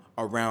room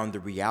around the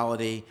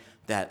reality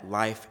that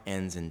life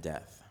ends in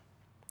death.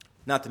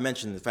 Not to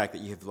mention the fact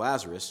that you have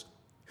Lazarus,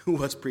 who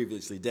was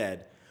previously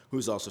dead,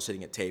 who's also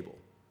sitting at table.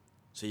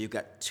 So you've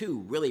got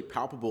two really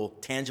palpable,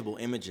 tangible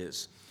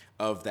images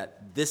of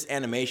that this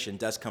animation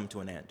does come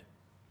to an end.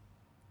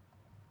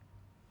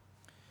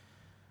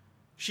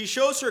 She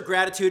shows her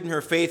gratitude and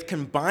her faith,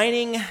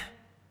 combining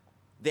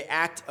the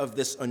act of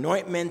this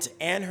anointment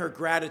and her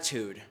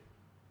gratitude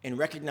in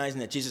recognizing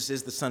that Jesus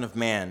is the Son of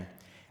Man.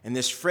 And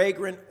this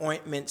fragrant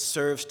ointment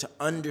serves to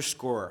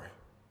underscore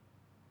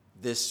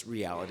this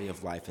reality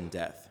of life and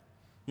death.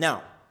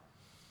 Now,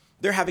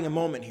 they're having a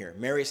moment here.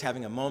 Mary's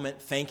having a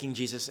moment thanking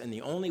Jesus in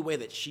the only way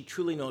that she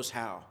truly knows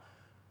how.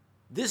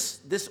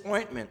 This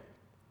ointment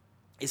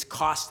is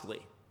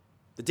costly.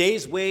 The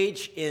day's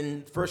wage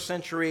in first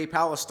century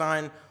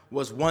Palestine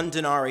was 1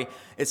 denarii.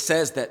 It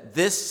says that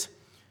this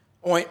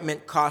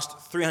ointment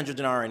cost 300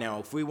 denarii. Now,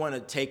 if we want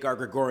to take our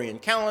Gregorian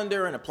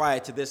calendar and apply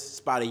it to this, it's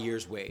about a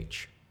year's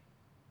wage.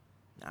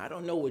 Now, I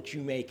don't know what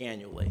you make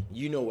annually.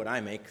 You know what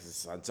I make because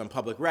it's on some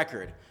public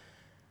record.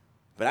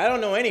 But I don't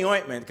know any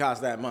ointment that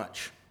costs that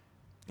much.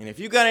 And if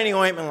you got any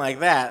ointment like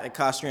that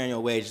costs your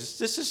annual wage,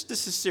 this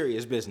is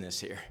serious business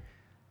here.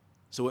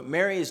 So what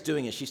Mary is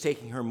doing is she's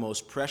taking her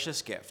most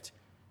precious gift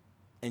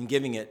and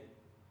giving it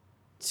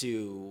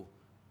to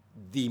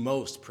the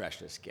most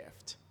precious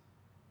gift,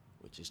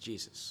 which is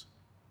Jesus.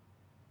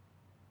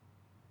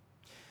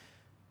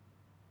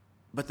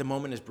 But the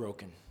moment is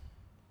broken.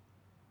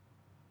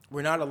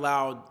 They're not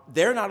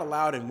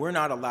allowed, and we're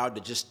not allowed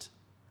to just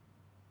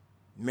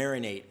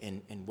marinate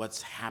in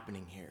what's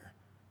happening here.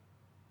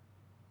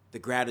 The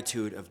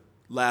gratitude of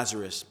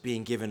Lazarus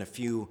being given a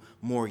few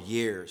more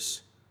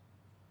years.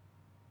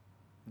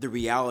 The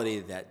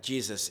reality that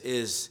Jesus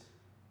is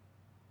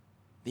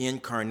the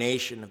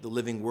incarnation of the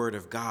living Word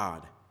of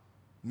God.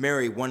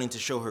 Mary wanting to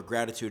show her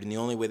gratitude in the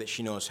only way that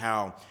she knows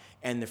how.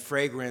 And the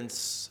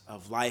fragrance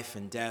of life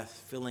and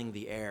death filling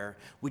the air.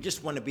 We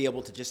just want to be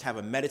able to just have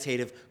a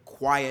meditative,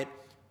 quiet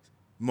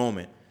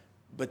moment.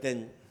 But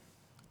then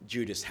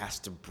Judas has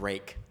to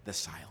break the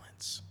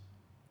silence.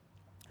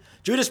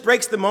 Judas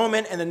breaks the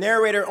moment, and the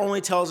narrator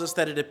only tells us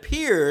that it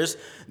appears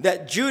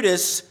that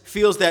Judas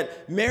feels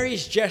that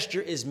Mary's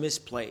gesture is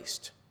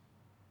misplaced.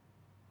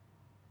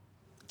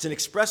 It's an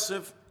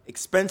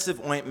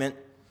expensive ointment,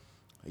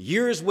 a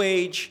year's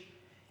wage,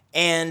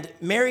 and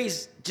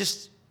Mary's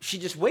she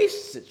just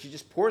wastes it. She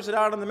just pours it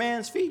out on the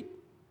man's feet.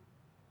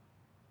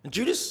 And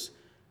Judas,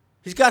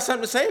 he's got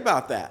something to say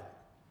about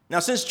that. Now,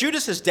 since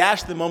Judas has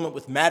dashed the moment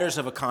with matters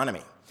of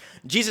economy,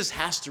 Jesus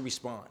has to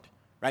respond.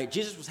 right?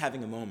 Jesus was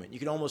having a moment. You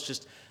could almost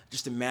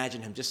just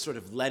imagine him just sort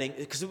of letting,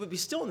 because there would be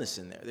stillness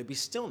in there. There'd be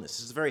stillness.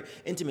 This is a very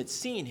intimate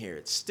scene here.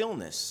 It's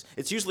stillness.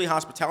 It's usually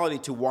hospitality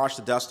to wash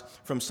the dust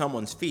from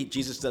someone's feet.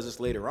 Jesus does this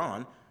later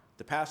on,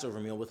 the Passover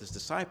meal with his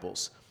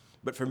disciples.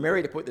 But for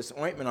Mary to put this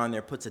ointment on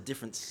there puts a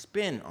different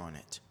spin on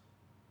it.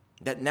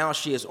 That now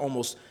she is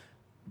almost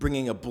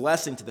bringing a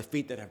blessing to the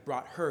feet that have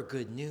brought her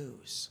good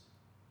news.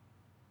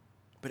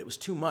 But it was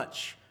too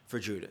much for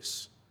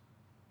Judas.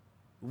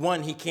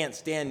 One, he can't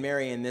stand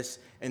Mary in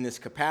this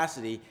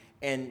capacity.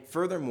 And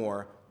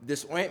furthermore,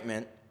 this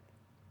ointment,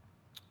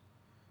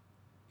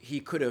 he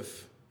could have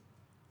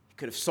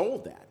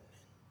sold that,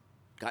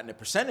 gotten a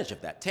percentage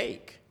of that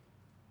take.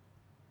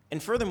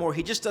 And furthermore,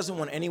 he just doesn't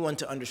want anyone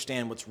to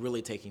understand what's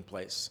really taking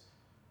place.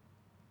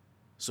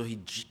 So he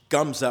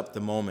gums up the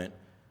moment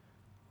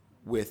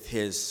with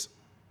his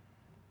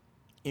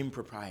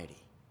impropriety.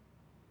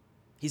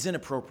 He's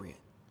inappropriate.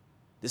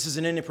 This is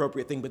an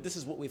inappropriate thing, but this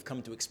is what we've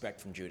come to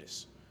expect from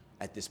Judas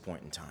at this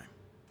point in time.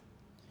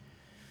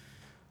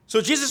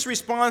 So Jesus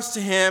responds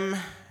to him,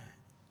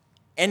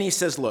 and he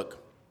says, look,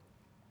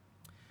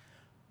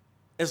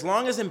 as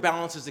long as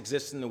imbalances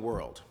exist in the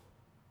world,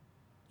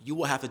 you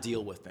will have to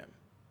deal with them.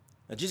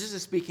 Now, Jesus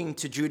is speaking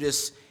to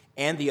Judas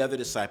and the other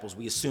disciples.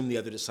 We assume the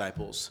other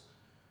disciples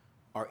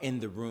are in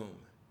the room.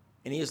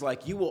 And he is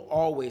like, you will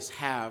always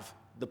have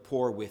the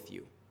poor with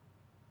you.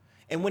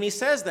 And when he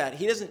says that,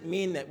 he doesn't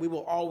mean that we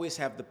will always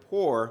have the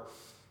poor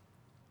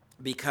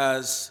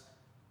because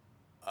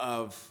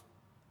of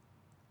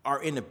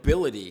our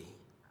inability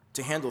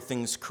to handle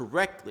things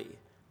correctly.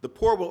 The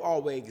poor will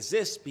always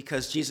exist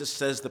because Jesus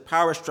says the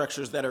power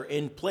structures that are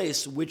in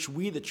place, which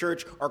we, the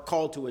church, are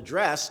called to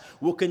address,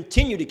 will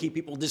continue to keep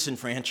people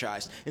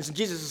disenfranchised. And so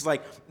Jesus is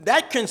like,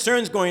 that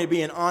concern is going to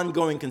be an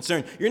ongoing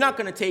concern. You're not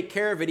going to take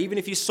care of it. Even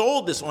if you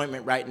sold this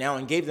ointment right now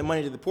and gave the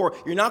money to the poor,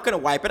 you're not going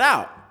to wipe it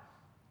out.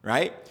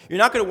 Right? You're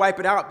not going to wipe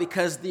it out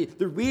because the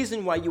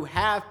reason why you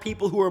have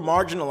people who are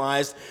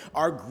marginalized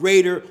are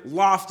greater,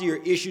 loftier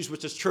issues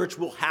which this church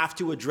will have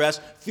to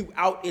address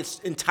throughout its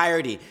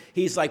entirety.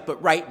 He's like,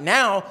 but right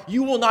now,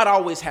 you will not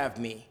always have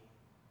me.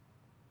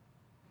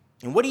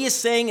 And what he is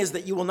saying is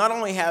that you will not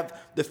only have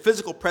the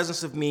physical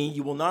presence of me,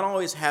 you will not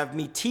always have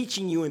me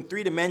teaching you in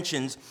 3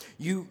 dimensions.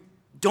 You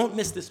don't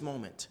miss this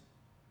moment.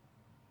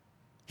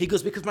 He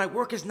goes, because my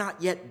work is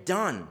not yet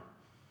done.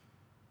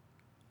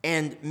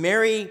 And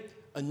Mary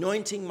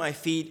anointing my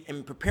feet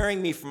and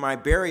preparing me for my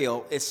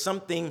burial is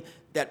something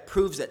that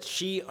proves that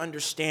she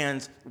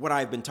understands what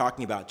I've been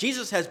talking about.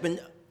 Jesus has been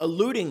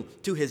alluding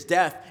to his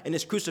death and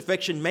his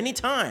crucifixion many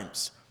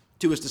times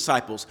to his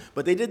disciples,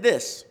 but they did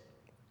this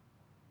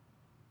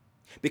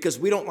because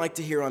we don't like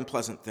to hear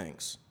unpleasant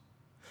things.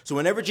 So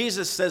whenever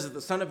Jesus says that the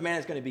Son of Man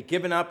is going to be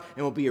given up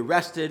and will be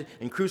arrested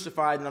and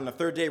crucified and on the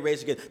 3rd day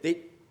raised again,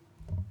 they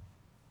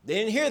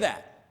didn't hear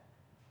that.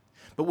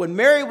 But when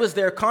Mary was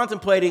there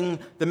contemplating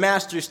the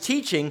master's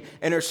teaching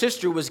and her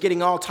sister was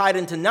getting all tied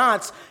into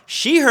knots,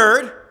 she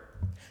heard,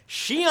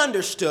 she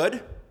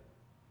understood.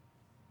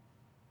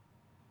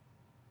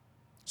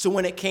 So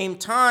when it came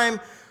time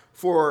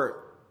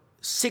for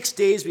 6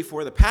 days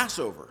before the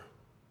Passover,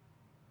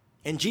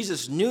 and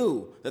Jesus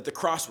knew that the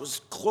cross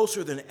was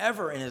closer than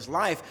ever in his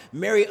life,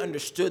 Mary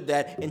understood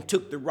that and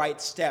took the right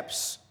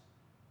steps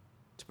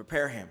to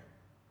prepare him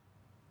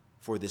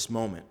for this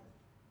moment.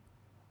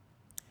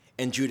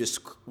 And Judas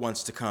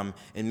wants to come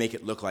and make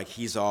it look like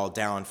he's all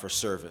down for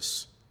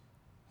service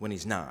when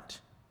he's not.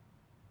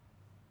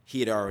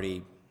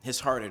 His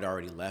heart had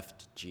already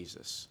left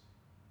Jesus.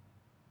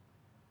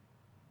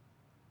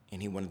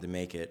 And he wanted to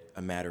make it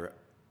a matter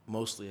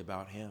mostly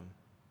about him.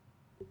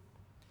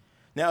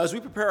 Now, as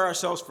we prepare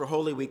ourselves for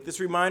Holy Week, this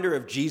reminder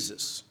of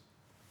Jesus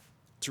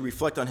to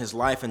reflect on his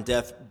life and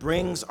death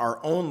brings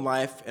our own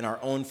life and our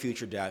own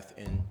future death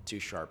into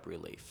sharp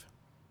relief.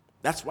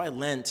 That's why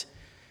Lent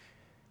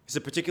is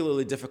a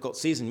particularly difficult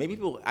season. Maybe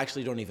people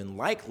actually don't even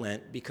like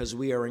Lent because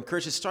we are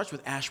encouraged. It starts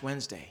with Ash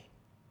Wednesday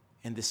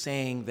and the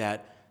saying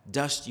that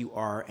dust you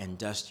are and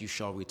dust you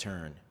shall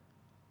return.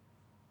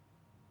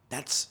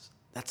 That's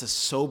a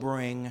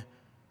sobering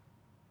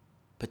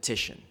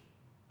petition.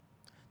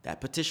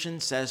 That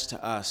petition says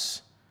to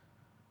us,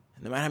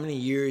 no matter how many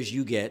years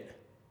you get,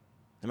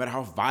 no matter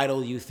how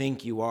vital you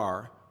think you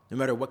are, no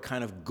matter what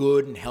kind of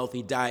good and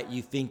healthy diet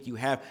you think you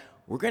have,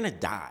 we're going to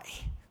die.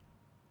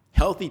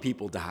 Healthy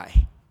people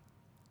die.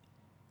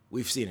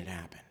 We've seen it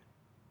happen.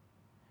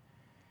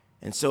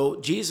 And so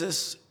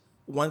Jesus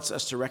wants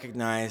us to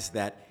recognize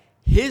that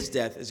his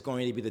death is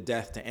going to be the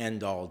death to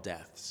end all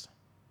deaths.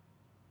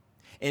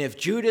 And if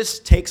Judas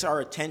takes our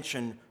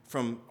attention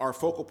from our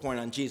focal point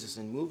on Jesus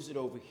and moves it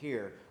over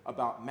here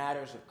about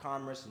matters of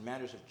commerce and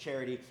matters of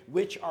charity,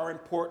 which are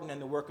important in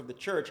the work of the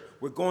church,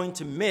 we're going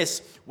to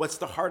miss what's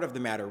the heart of the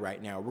matter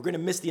right now. We're going to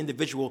miss the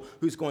individual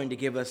who's going to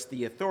give us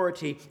the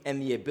authority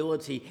and the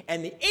ability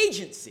and the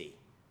agency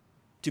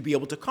to be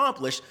able to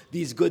accomplish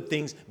these good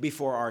things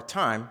before our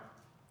time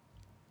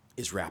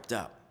is wrapped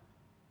up.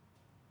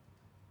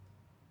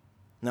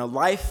 Now,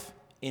 life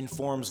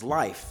informs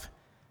life,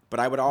 But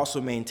I would also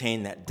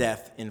maintain that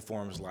death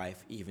informs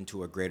life even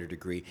to a greater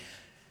degree.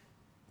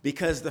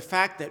 Because the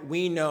fact that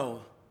we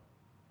know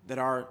that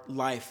our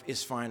life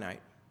is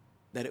finite,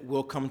 that it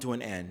will come to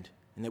an end,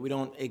 and that we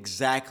don't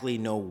exactly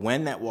know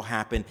when that will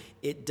happen,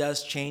 it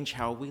does change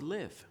how we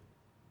live.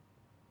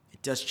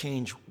 It does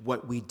change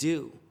what we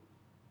do.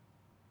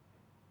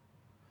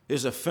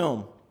 There's a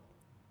film,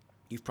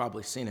 you've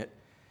probably seen it,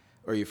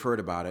 or you've heard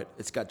about it.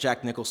 It's got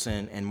Jack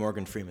Nicholson and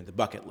Morgan Freeman, The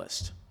Bucket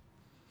List.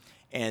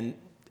 And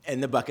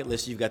in The Bucket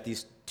List, you've got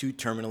these two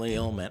terminally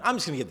ill men. I'm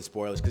just going to get the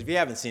spoilers, because if you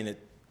haven't seen it,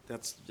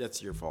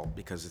 that's your fault,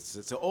 because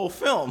it's an old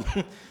film.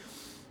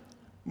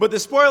 But the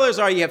spoilers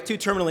are you have two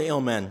terminally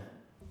ill men.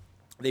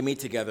 They meet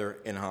together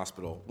in a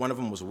hospital. One of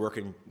them was a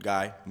working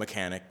guy,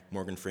 mechanic,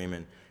 Morgan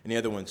Freeman, and the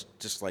other one's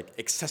just like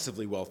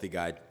excessively wealthy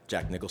guy,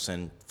 Jack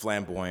Nicholson,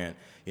 flamboyant,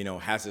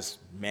 has this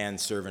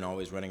manservant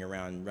always running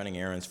around, running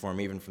errands for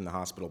him, even from the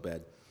hospital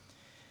bed.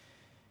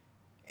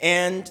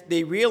 And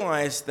they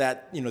realize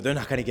that, they're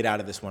not going to get out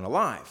of this one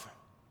alive.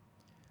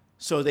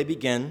 So they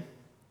begin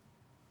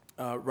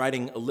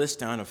writing a list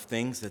down of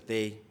things that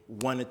they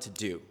wanted to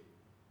do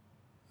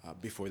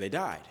before they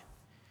died.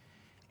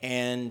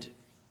 And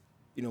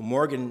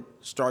Morgan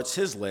starts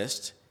his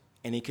list,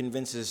 and he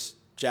convinces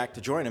Jack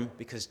to join him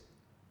because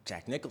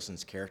Jack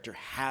Nicholson's character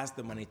has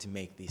the money to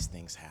make these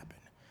things happen.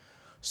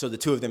 So the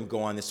two of them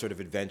go on this sort of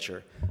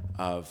adventure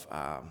of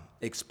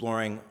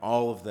exploring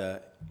all of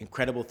the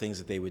incredible things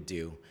that they would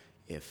do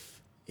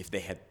if they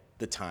had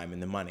the time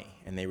and the money.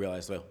 And they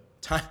realize, well,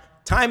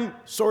 time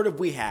sort of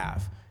we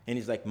have. And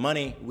he's like,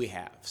 money we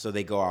have. So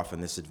they go off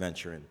on this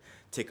adventure and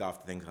tick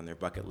off the things on their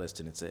bucket list,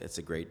 and it's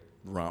a great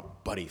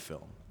romp buddy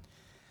film.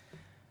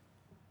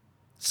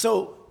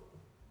 So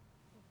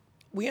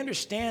we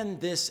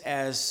understand this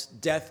as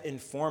death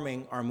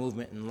informing our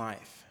movement in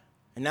life.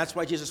 And that's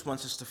why Jesus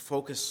wants us to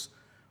focus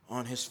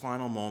on his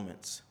final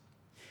moments,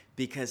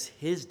 because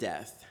his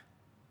death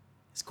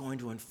is going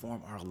to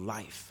inform our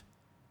life.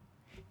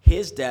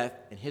 His death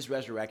and his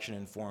resurrection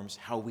informs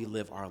how we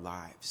live our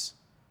lives.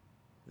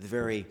 The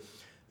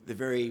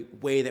very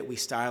way that we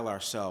style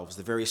ourselves,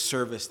 the very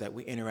service that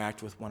we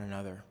interact with one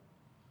another.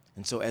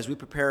 And so as we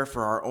prepare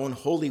for our own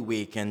Holy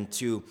Week and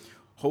to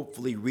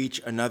hopefully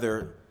reach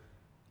another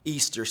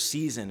Easter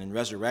season and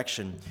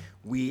resurrection,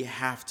 we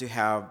have to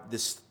have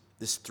this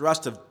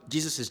thrust of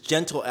Jesus'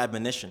 gentle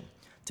admonition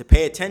to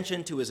pay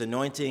attention to his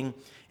anointing,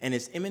 and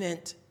his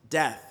imminent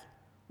death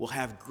will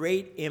have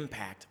great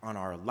impact on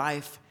our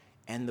life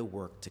and the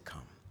work to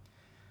come.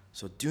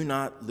 So do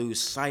not lose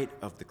sight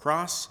of the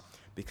cross,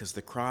 because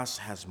the cross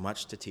has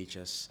much to teach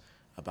us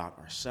about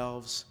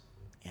ourselves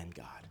and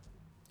God.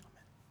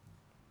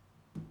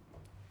 Amen.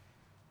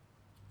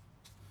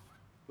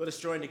 Let us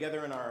join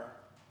together in our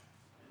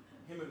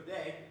hymn of the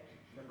day,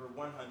 number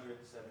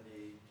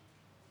 173.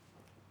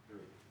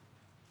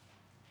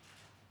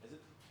 Is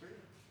it 3?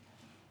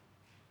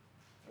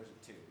 Or is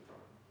it 2?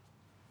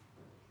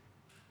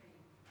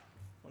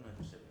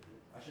 173.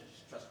 I should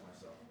just trust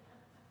myself.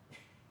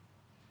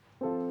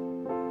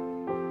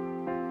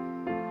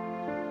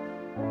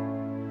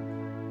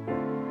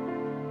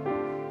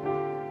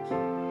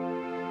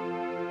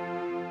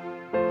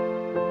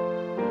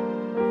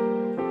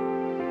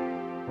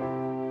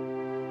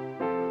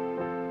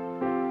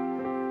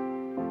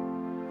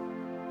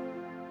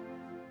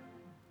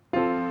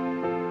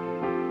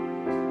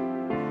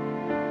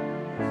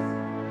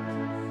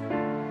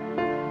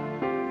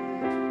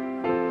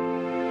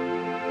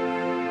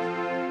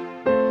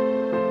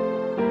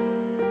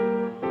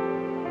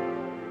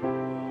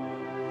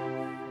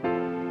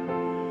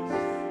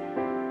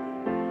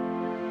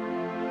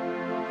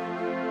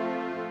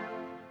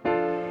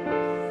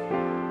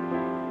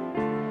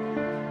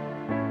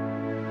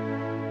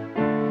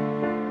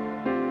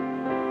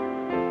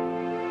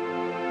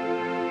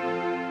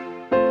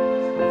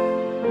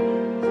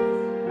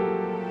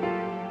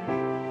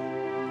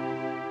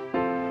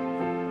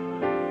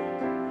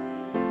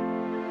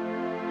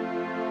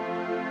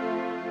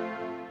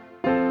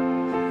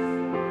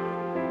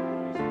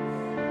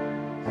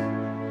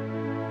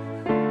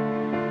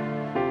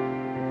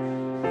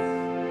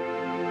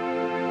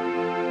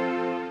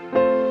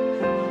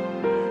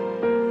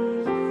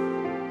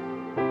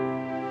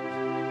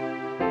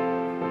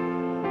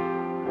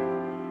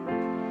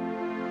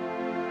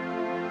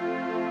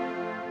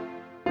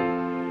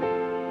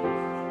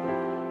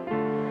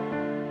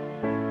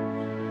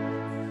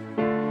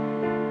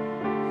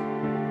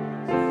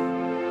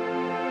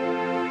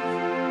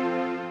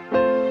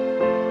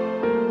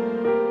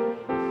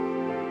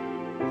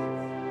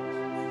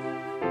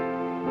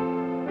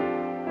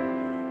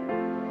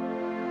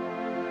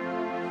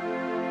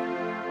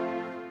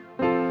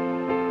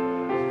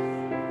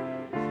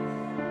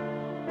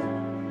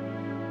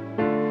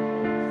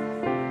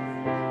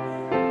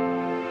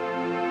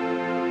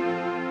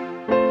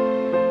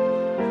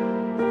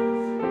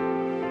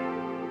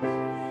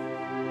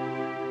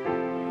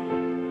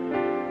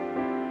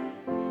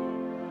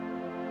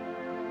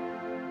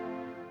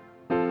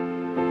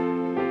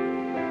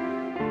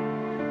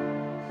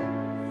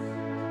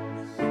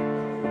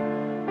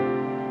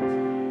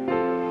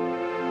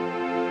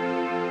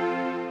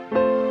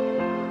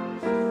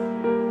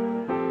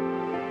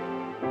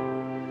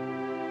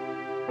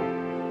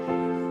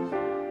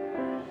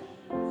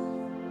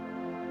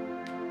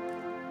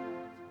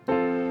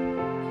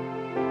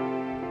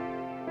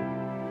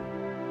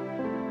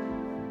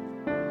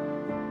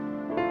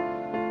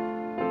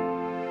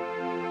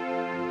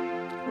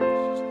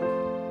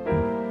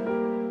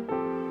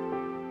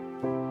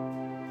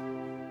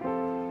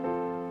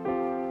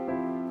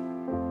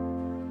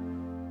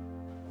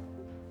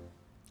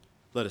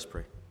 Let us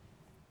pray.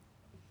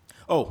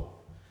 Oh,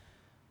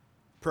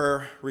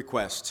 prayer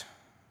request.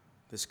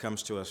 This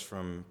comes to us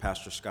from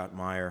Pastor Scott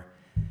Meyer.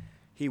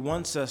 He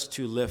wants us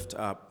to lift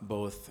up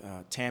both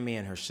Tammy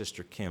and her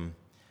sister Kim.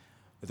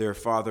 Their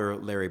father,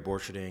 Larry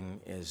Borcherding,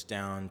 is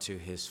down to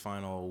his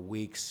final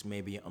weeks,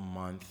 maybe a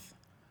month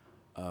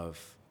of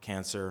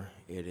cancer.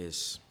 It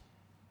is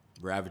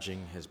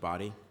ravaging his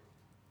body.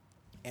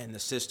 And the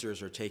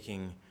sisters are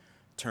taking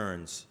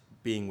turns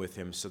being with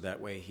him so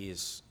that way he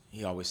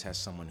always has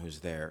someone who's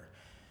there.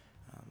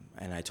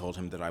 And I told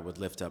him that I would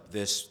lift up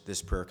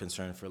this prayer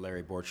concern for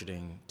Larry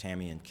Borcherding,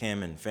 Tammy and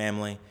Kim and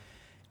family,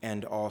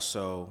 and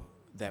also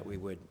that we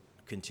would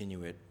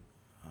continue it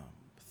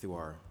through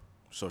our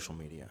social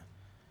media.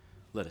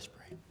 Let us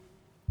pray.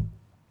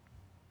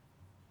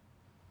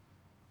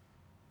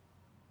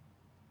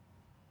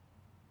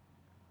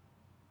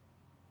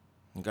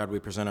 And God, we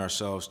present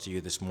ourselves to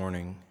you this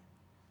morning.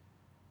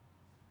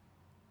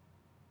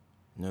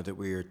 Know that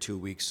we are 2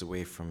 weeks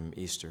away from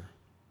Easter.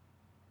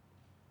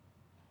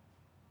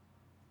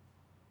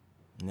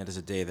 And that is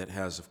a day that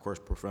has, of course,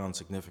 profound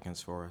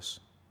significance for us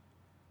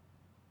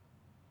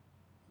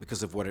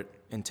because of what it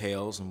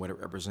entails and what it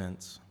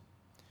represents.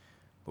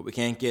 But we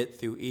can't get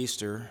through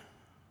Easter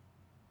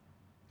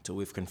until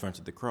we've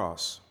confronted the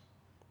cross.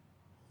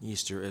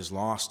 Easter is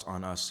lost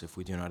on us if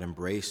we do not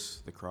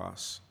embrace the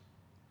cross.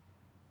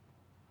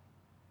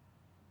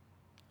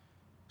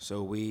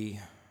 So we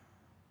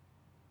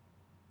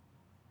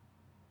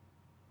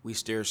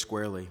stare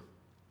squarely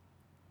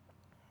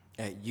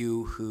at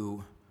you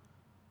who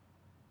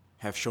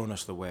have shown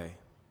us the way.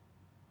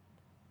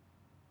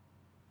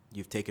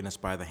 You've taken us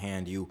by the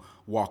hand. You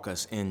walk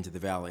us into the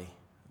valley,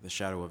 the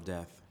shadow of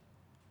death.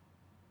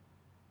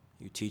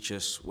 You teach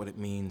us what it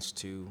means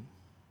to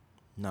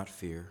not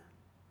fear.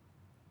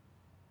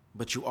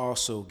 But you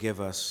also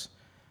give us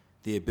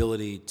the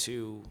ability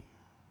to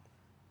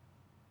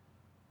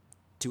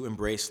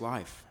embrace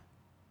life.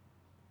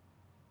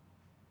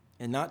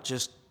 And not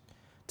just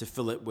to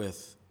fill it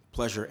with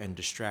pleasure and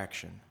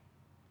distraction,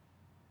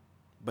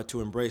 but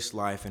to embrace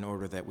life in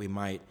order that we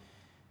might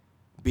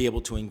be able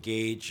to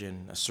engage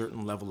in a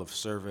certain level of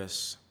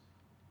service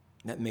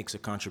that makes a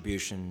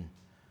contribution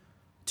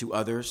to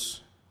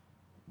others,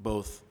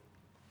 both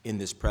in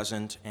this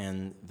present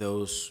and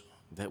those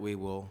that we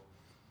will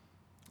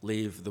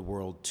leave the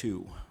world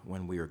to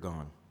when we are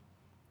gone.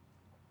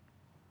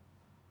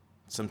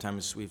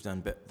 Sometimes we've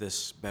done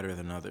this better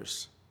than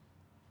others.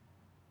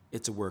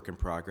 It's a work in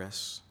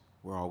progress.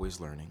 We're always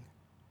learning.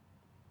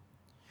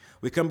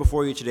 We come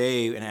before you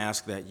today and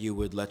ask that you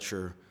would let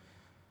your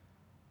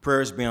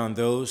prayers be on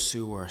those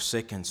who are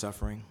sick and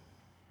suffering.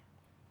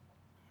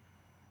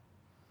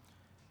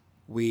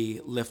 We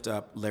lift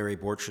up Larry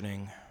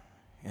Borcherding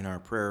in our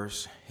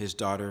prayers, his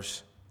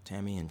daughters,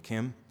 Tammy and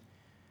Kim,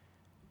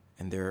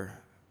 and their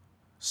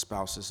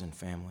spouses and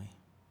family.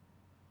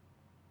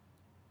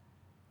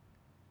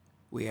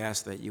 We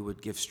ask that you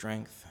would give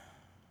strength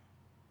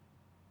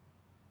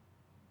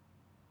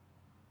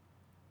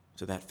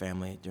to that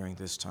family during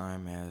this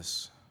time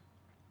as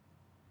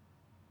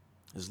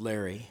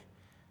Larry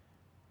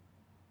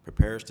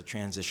prepares to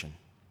transition.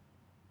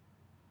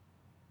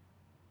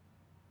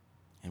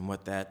 And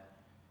what that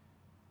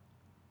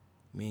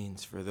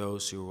means for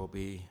those who will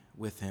be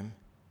with him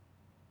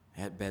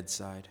at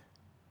bedside.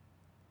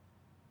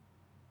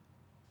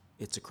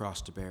 It's a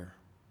cross to bear.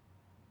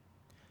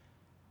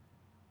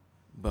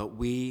 But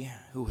we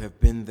who have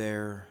been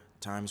there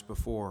times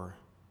before,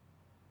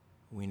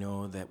 we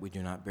know that we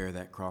do not bear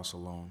that cross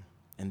alone,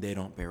 and they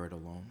don't bear it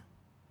alone.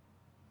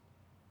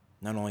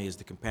 Not only is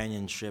the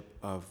companionship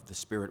of the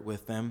Spirit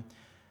with them,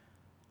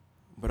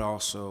 but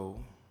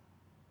also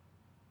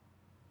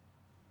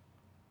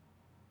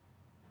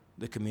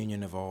the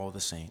communion of all the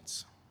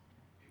saints,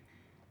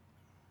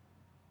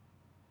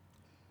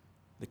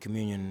 the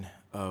communion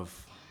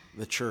of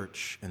the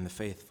church and the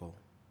faithful.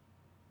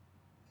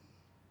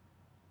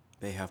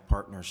 They have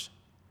partners.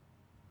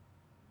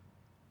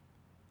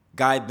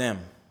 Guide them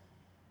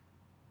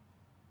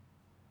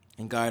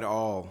and guide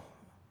all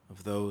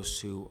of those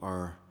who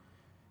are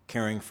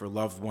caring for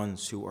loved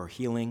ones who are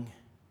healing,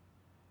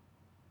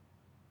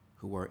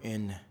 who are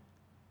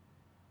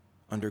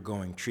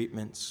undergoing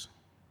treatments,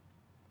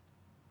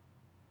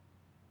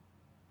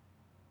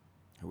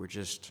 who are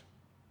just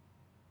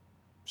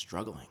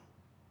struggling.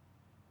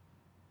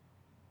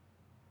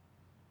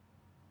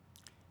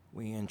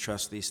 We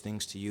entrust these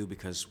things to you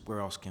because where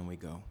else can we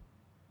go?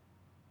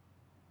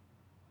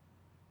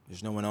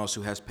 There's no one else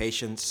who has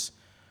patience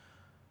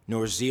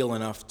nor zeal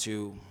enough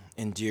to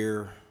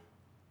endure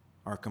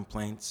our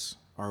complaints,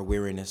 our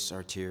weariness,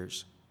 our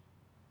tears.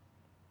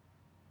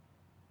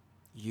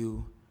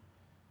 You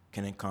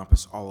can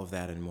encompass all of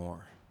that and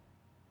more.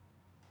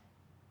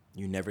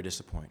 You never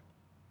disappoint.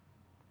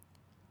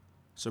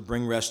 So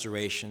bring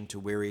restoration to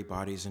weary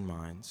bodies and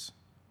minds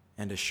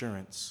and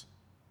assurance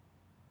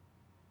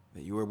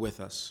that you are with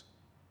us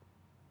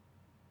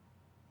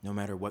no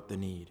matter what the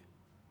need.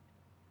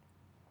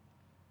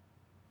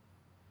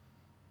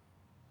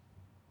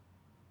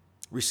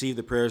 receive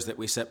the prayers that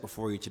we set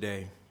before you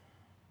today.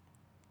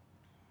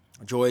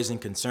 Joys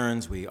and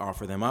concerns, we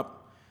offer them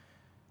up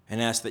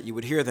and ask that you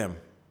would hear them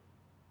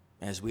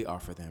as we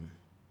offer them.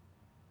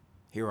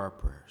 Hear our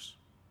prayers.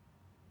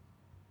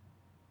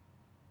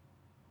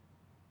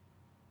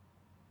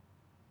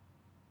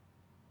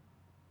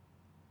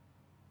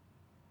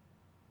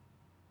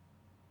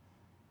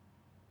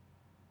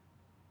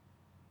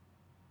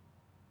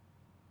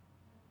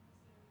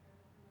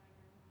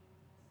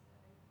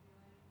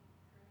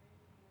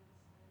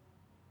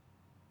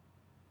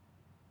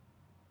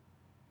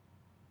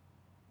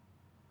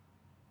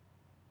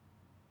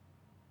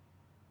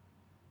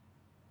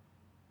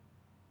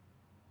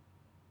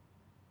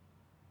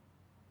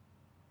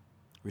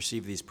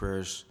 Receive these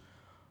prayers,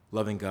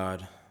 loving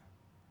God,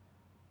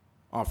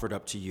 offered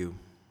up to you.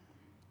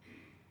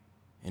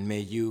 And may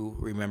you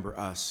remember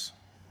us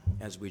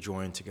as we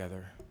join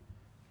together.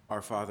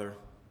 Our Father,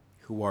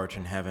 who art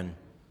in heaven,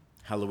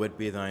 hallowed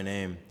be thy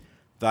name.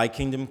 Thy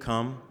kingdom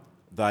come,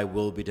 thy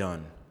will be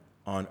done,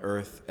 on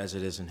earth as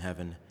it is in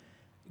heaven.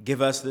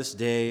 Give us this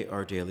day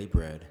our daily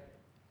bread,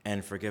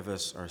 and forgive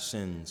us our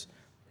sins,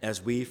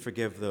 as we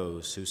forgive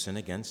those who sin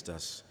against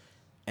us.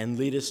 And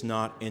lead us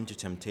not into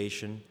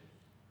temptation,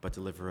 but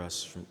deliver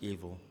us from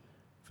evil.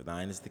 For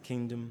thine is the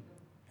kingdom,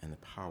 and the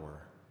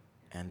power,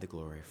 and the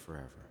glory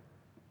forever.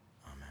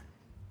 Amen.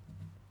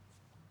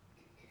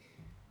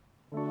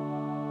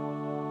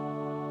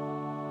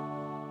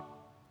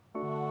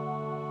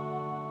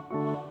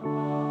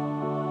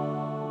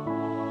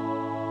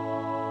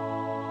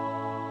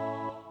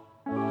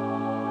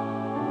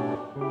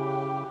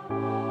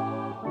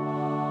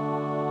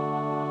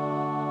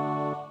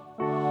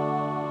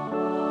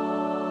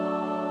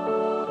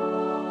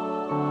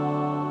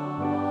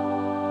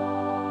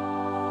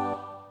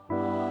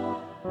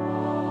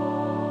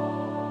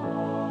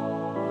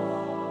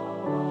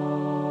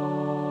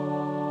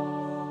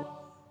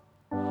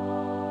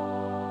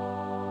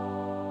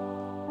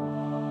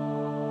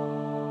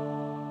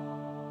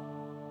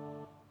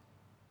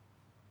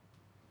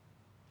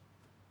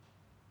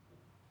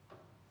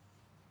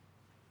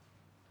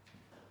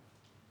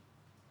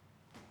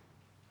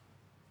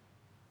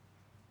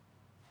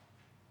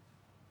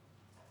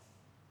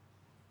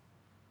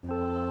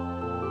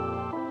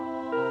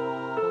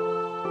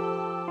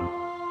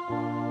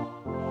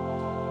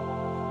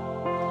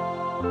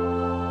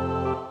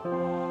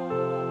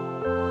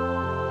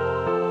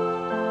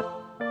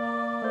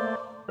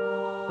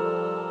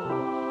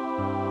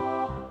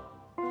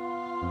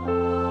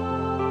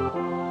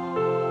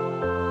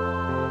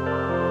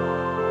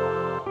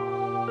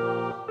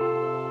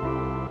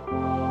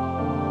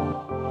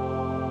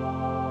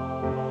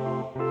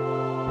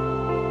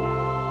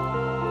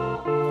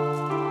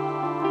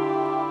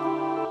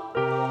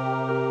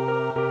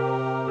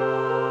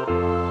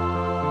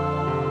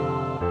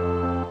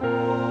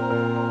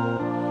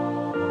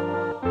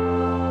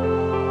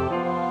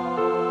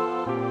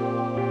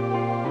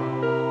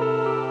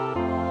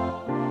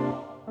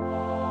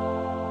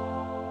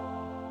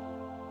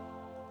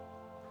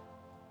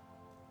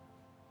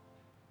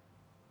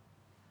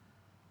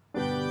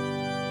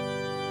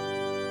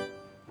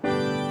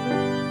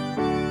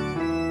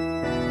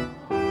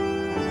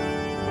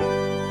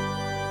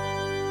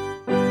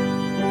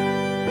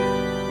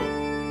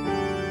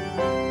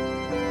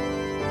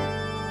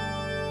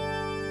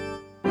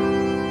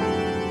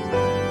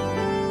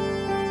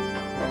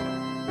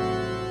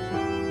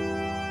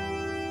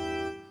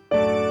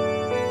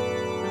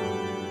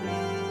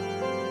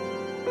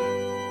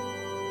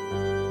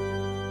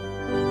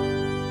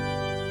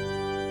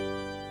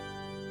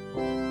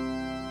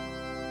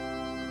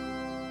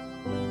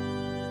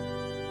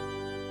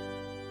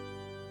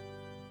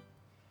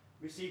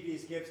 Receive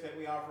these gifts that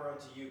we offer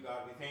unto you, God.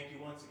 We thank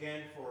you once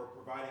again for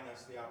providing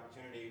us the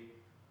opportunity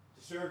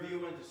to serve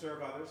you and to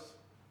serve others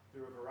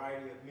through a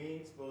variety of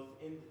means, both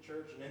in the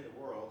church and in the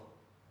world.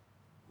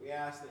 We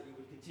ask that you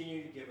would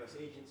continue to give us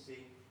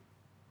agency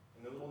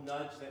and the little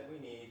nudge that we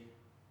need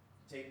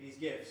to take these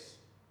gifts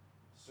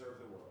to serve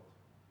the world.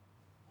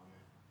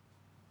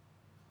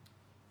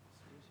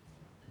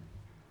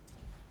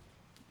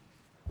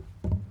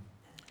 Amen.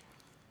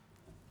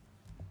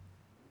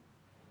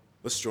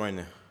 Let's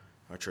join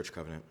our church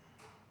covenant.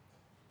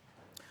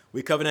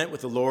 We covenant with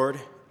the Lord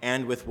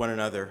and with one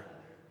another,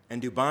 and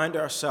do bind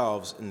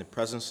ourselves in the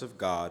presence of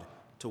God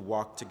to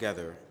walk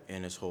together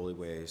in his holy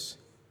ways.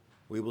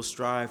 We will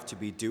strive to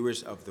be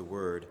doers of the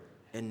word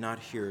and not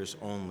hearers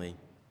only,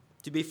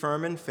 to be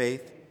firm in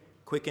faith,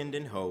 quickened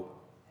in hope,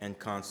 and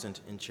constant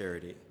in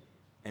charity.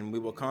 And we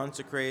will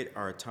consecrate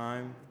our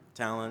time,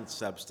 talent,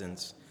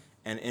 substance,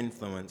 and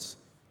influence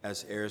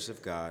as heirs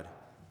of God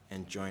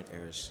and joint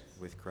heirs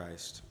with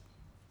Christ.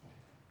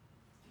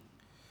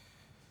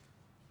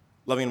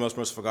 Loving and most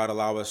merciful God,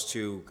 allow us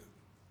to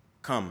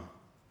come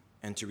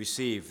and to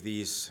receive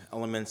these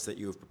elements that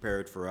you have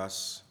prepared for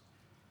us,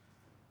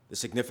 the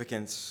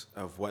significance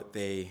of what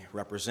they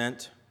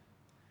represent,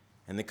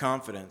 and the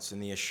confidence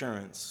and the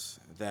assurance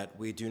that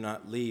we do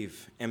not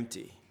leave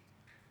empty,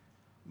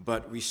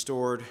 but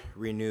restored,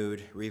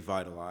 renewed,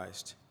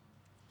 revitalized,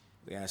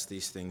 We ask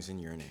these things in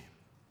your name.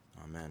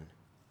 Amen.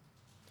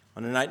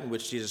 On the night in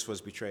which Jesus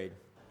was betrayed,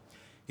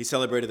 he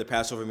celebrated the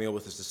Passover meal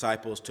with his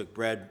disciples, took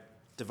bread,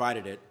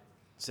 divided it,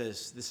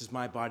 says, "This is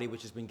my body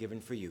which has been given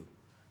for you.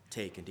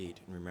 Take and eat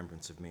in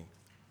remembrance of me."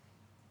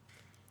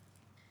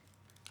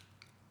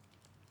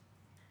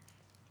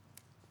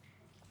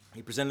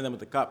 He presented them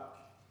with the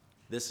cup.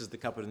 This is the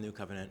cup of the new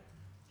covenant,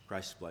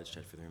 Christ's blood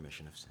shed for the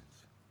remission of sins.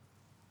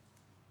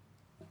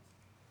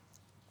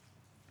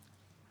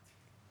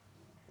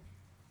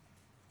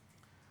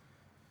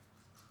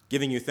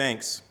 Giving you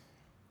thanks,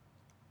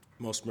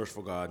 most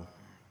merciful God,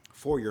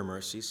 for your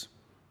mercies,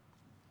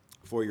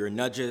 for your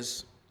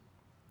nudges,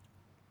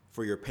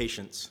 for your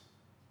patience,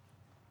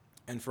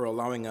 and for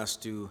allowing us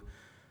to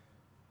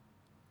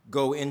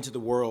go into the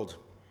world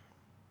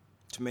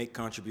to make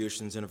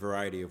contributions in a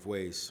variety of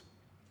ways.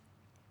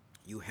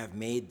 You have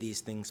made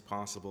these things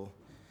possible,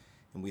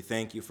 and we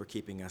thank you for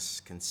keeping us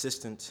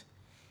consistent,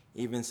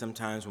 even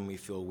sometimes when we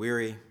feel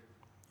weary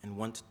and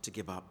want to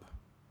give up.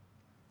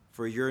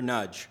 For your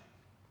nudge,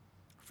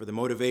 for the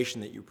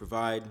motivation that you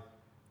provide,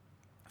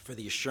 for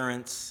the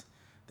assurance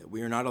that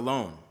we are not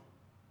alone,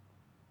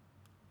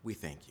 we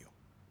thank you.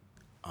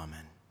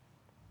 Amen.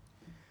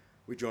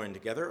 We join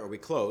together, or we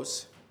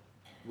close,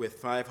 with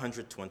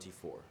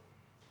 524.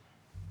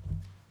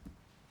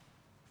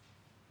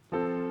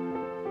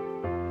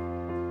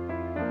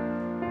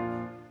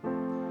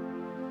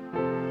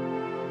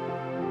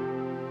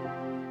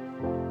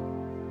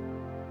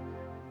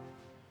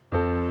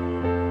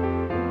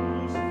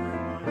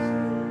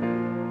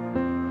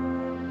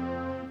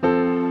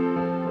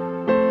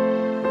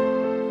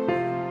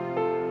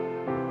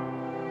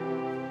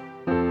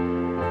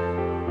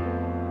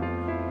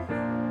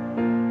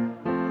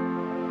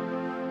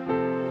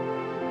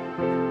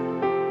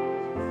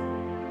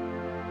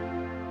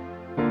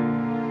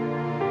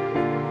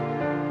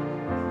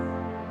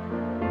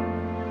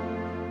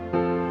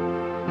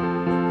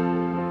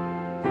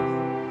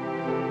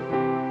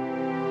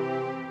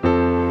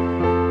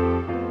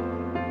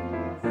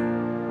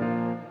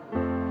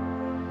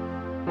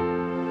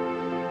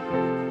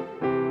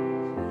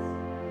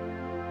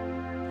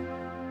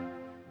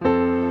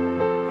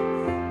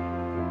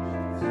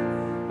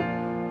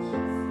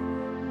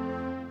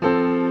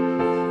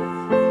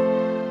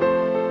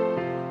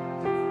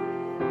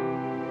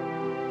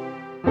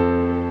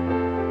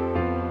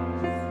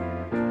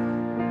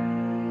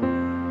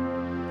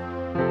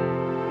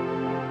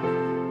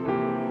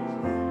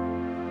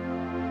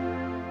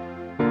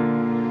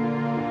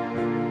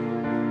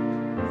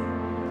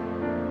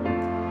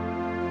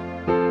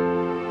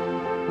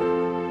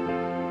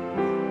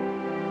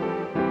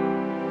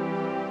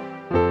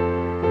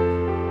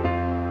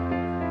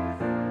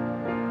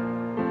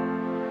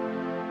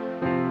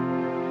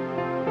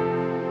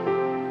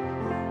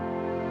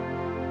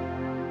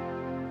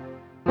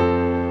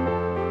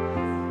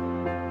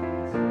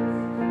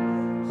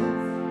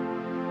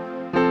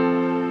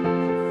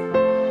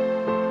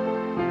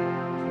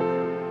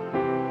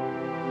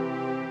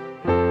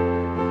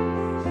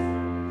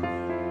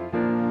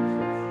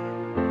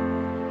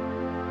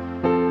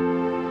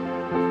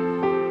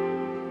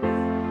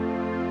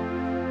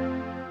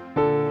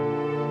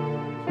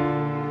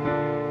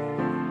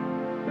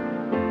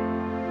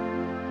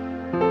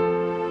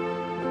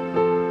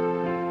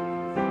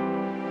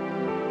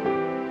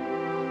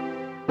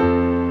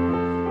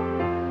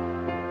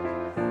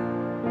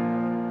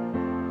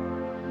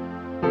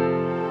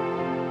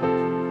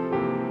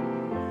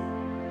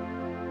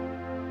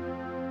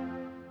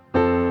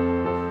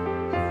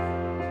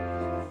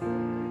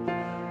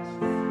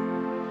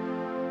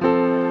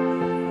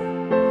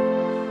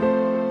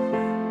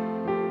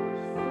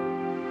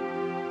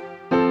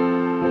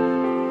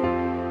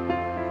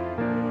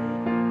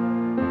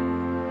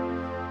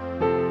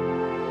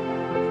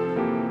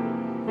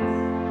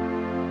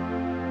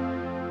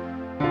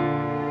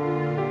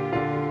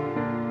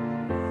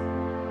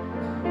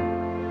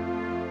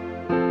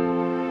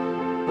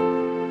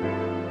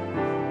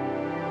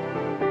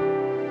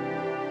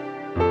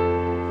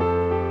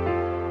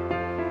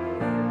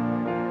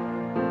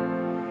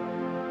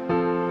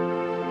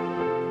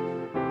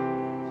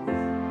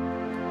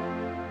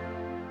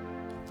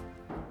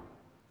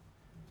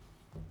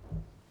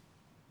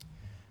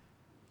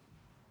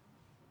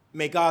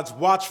 May God's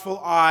watchful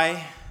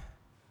eye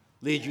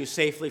lead you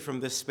safely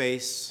from this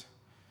space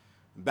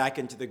back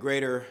into the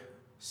greater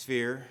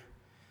sphere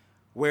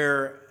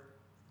where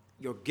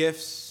your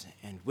gifts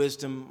and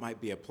wisdom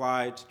might be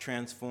applied to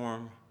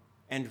transform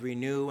and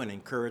renew and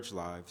encourage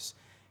lives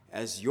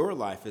as your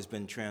life has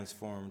been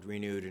transformed,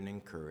 renewed, and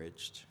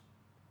encouraged.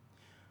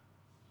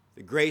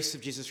 The grace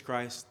of Jesus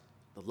Christ,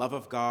 the love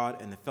of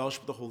God, and the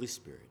fellowship of the Holy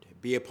Spirit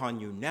be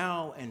upon you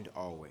now and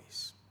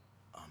always.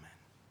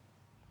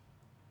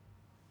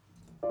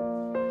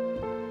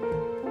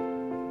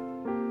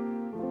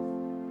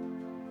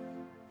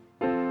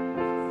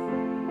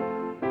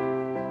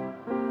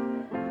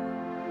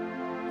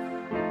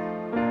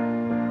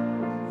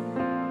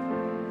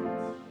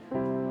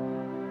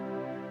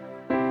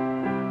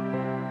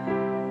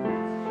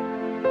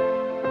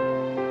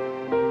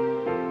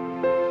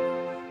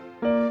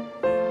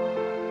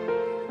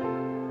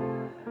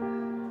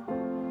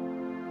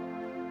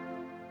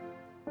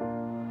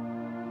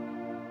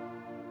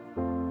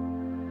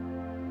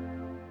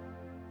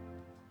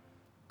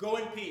 Go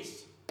in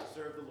peace.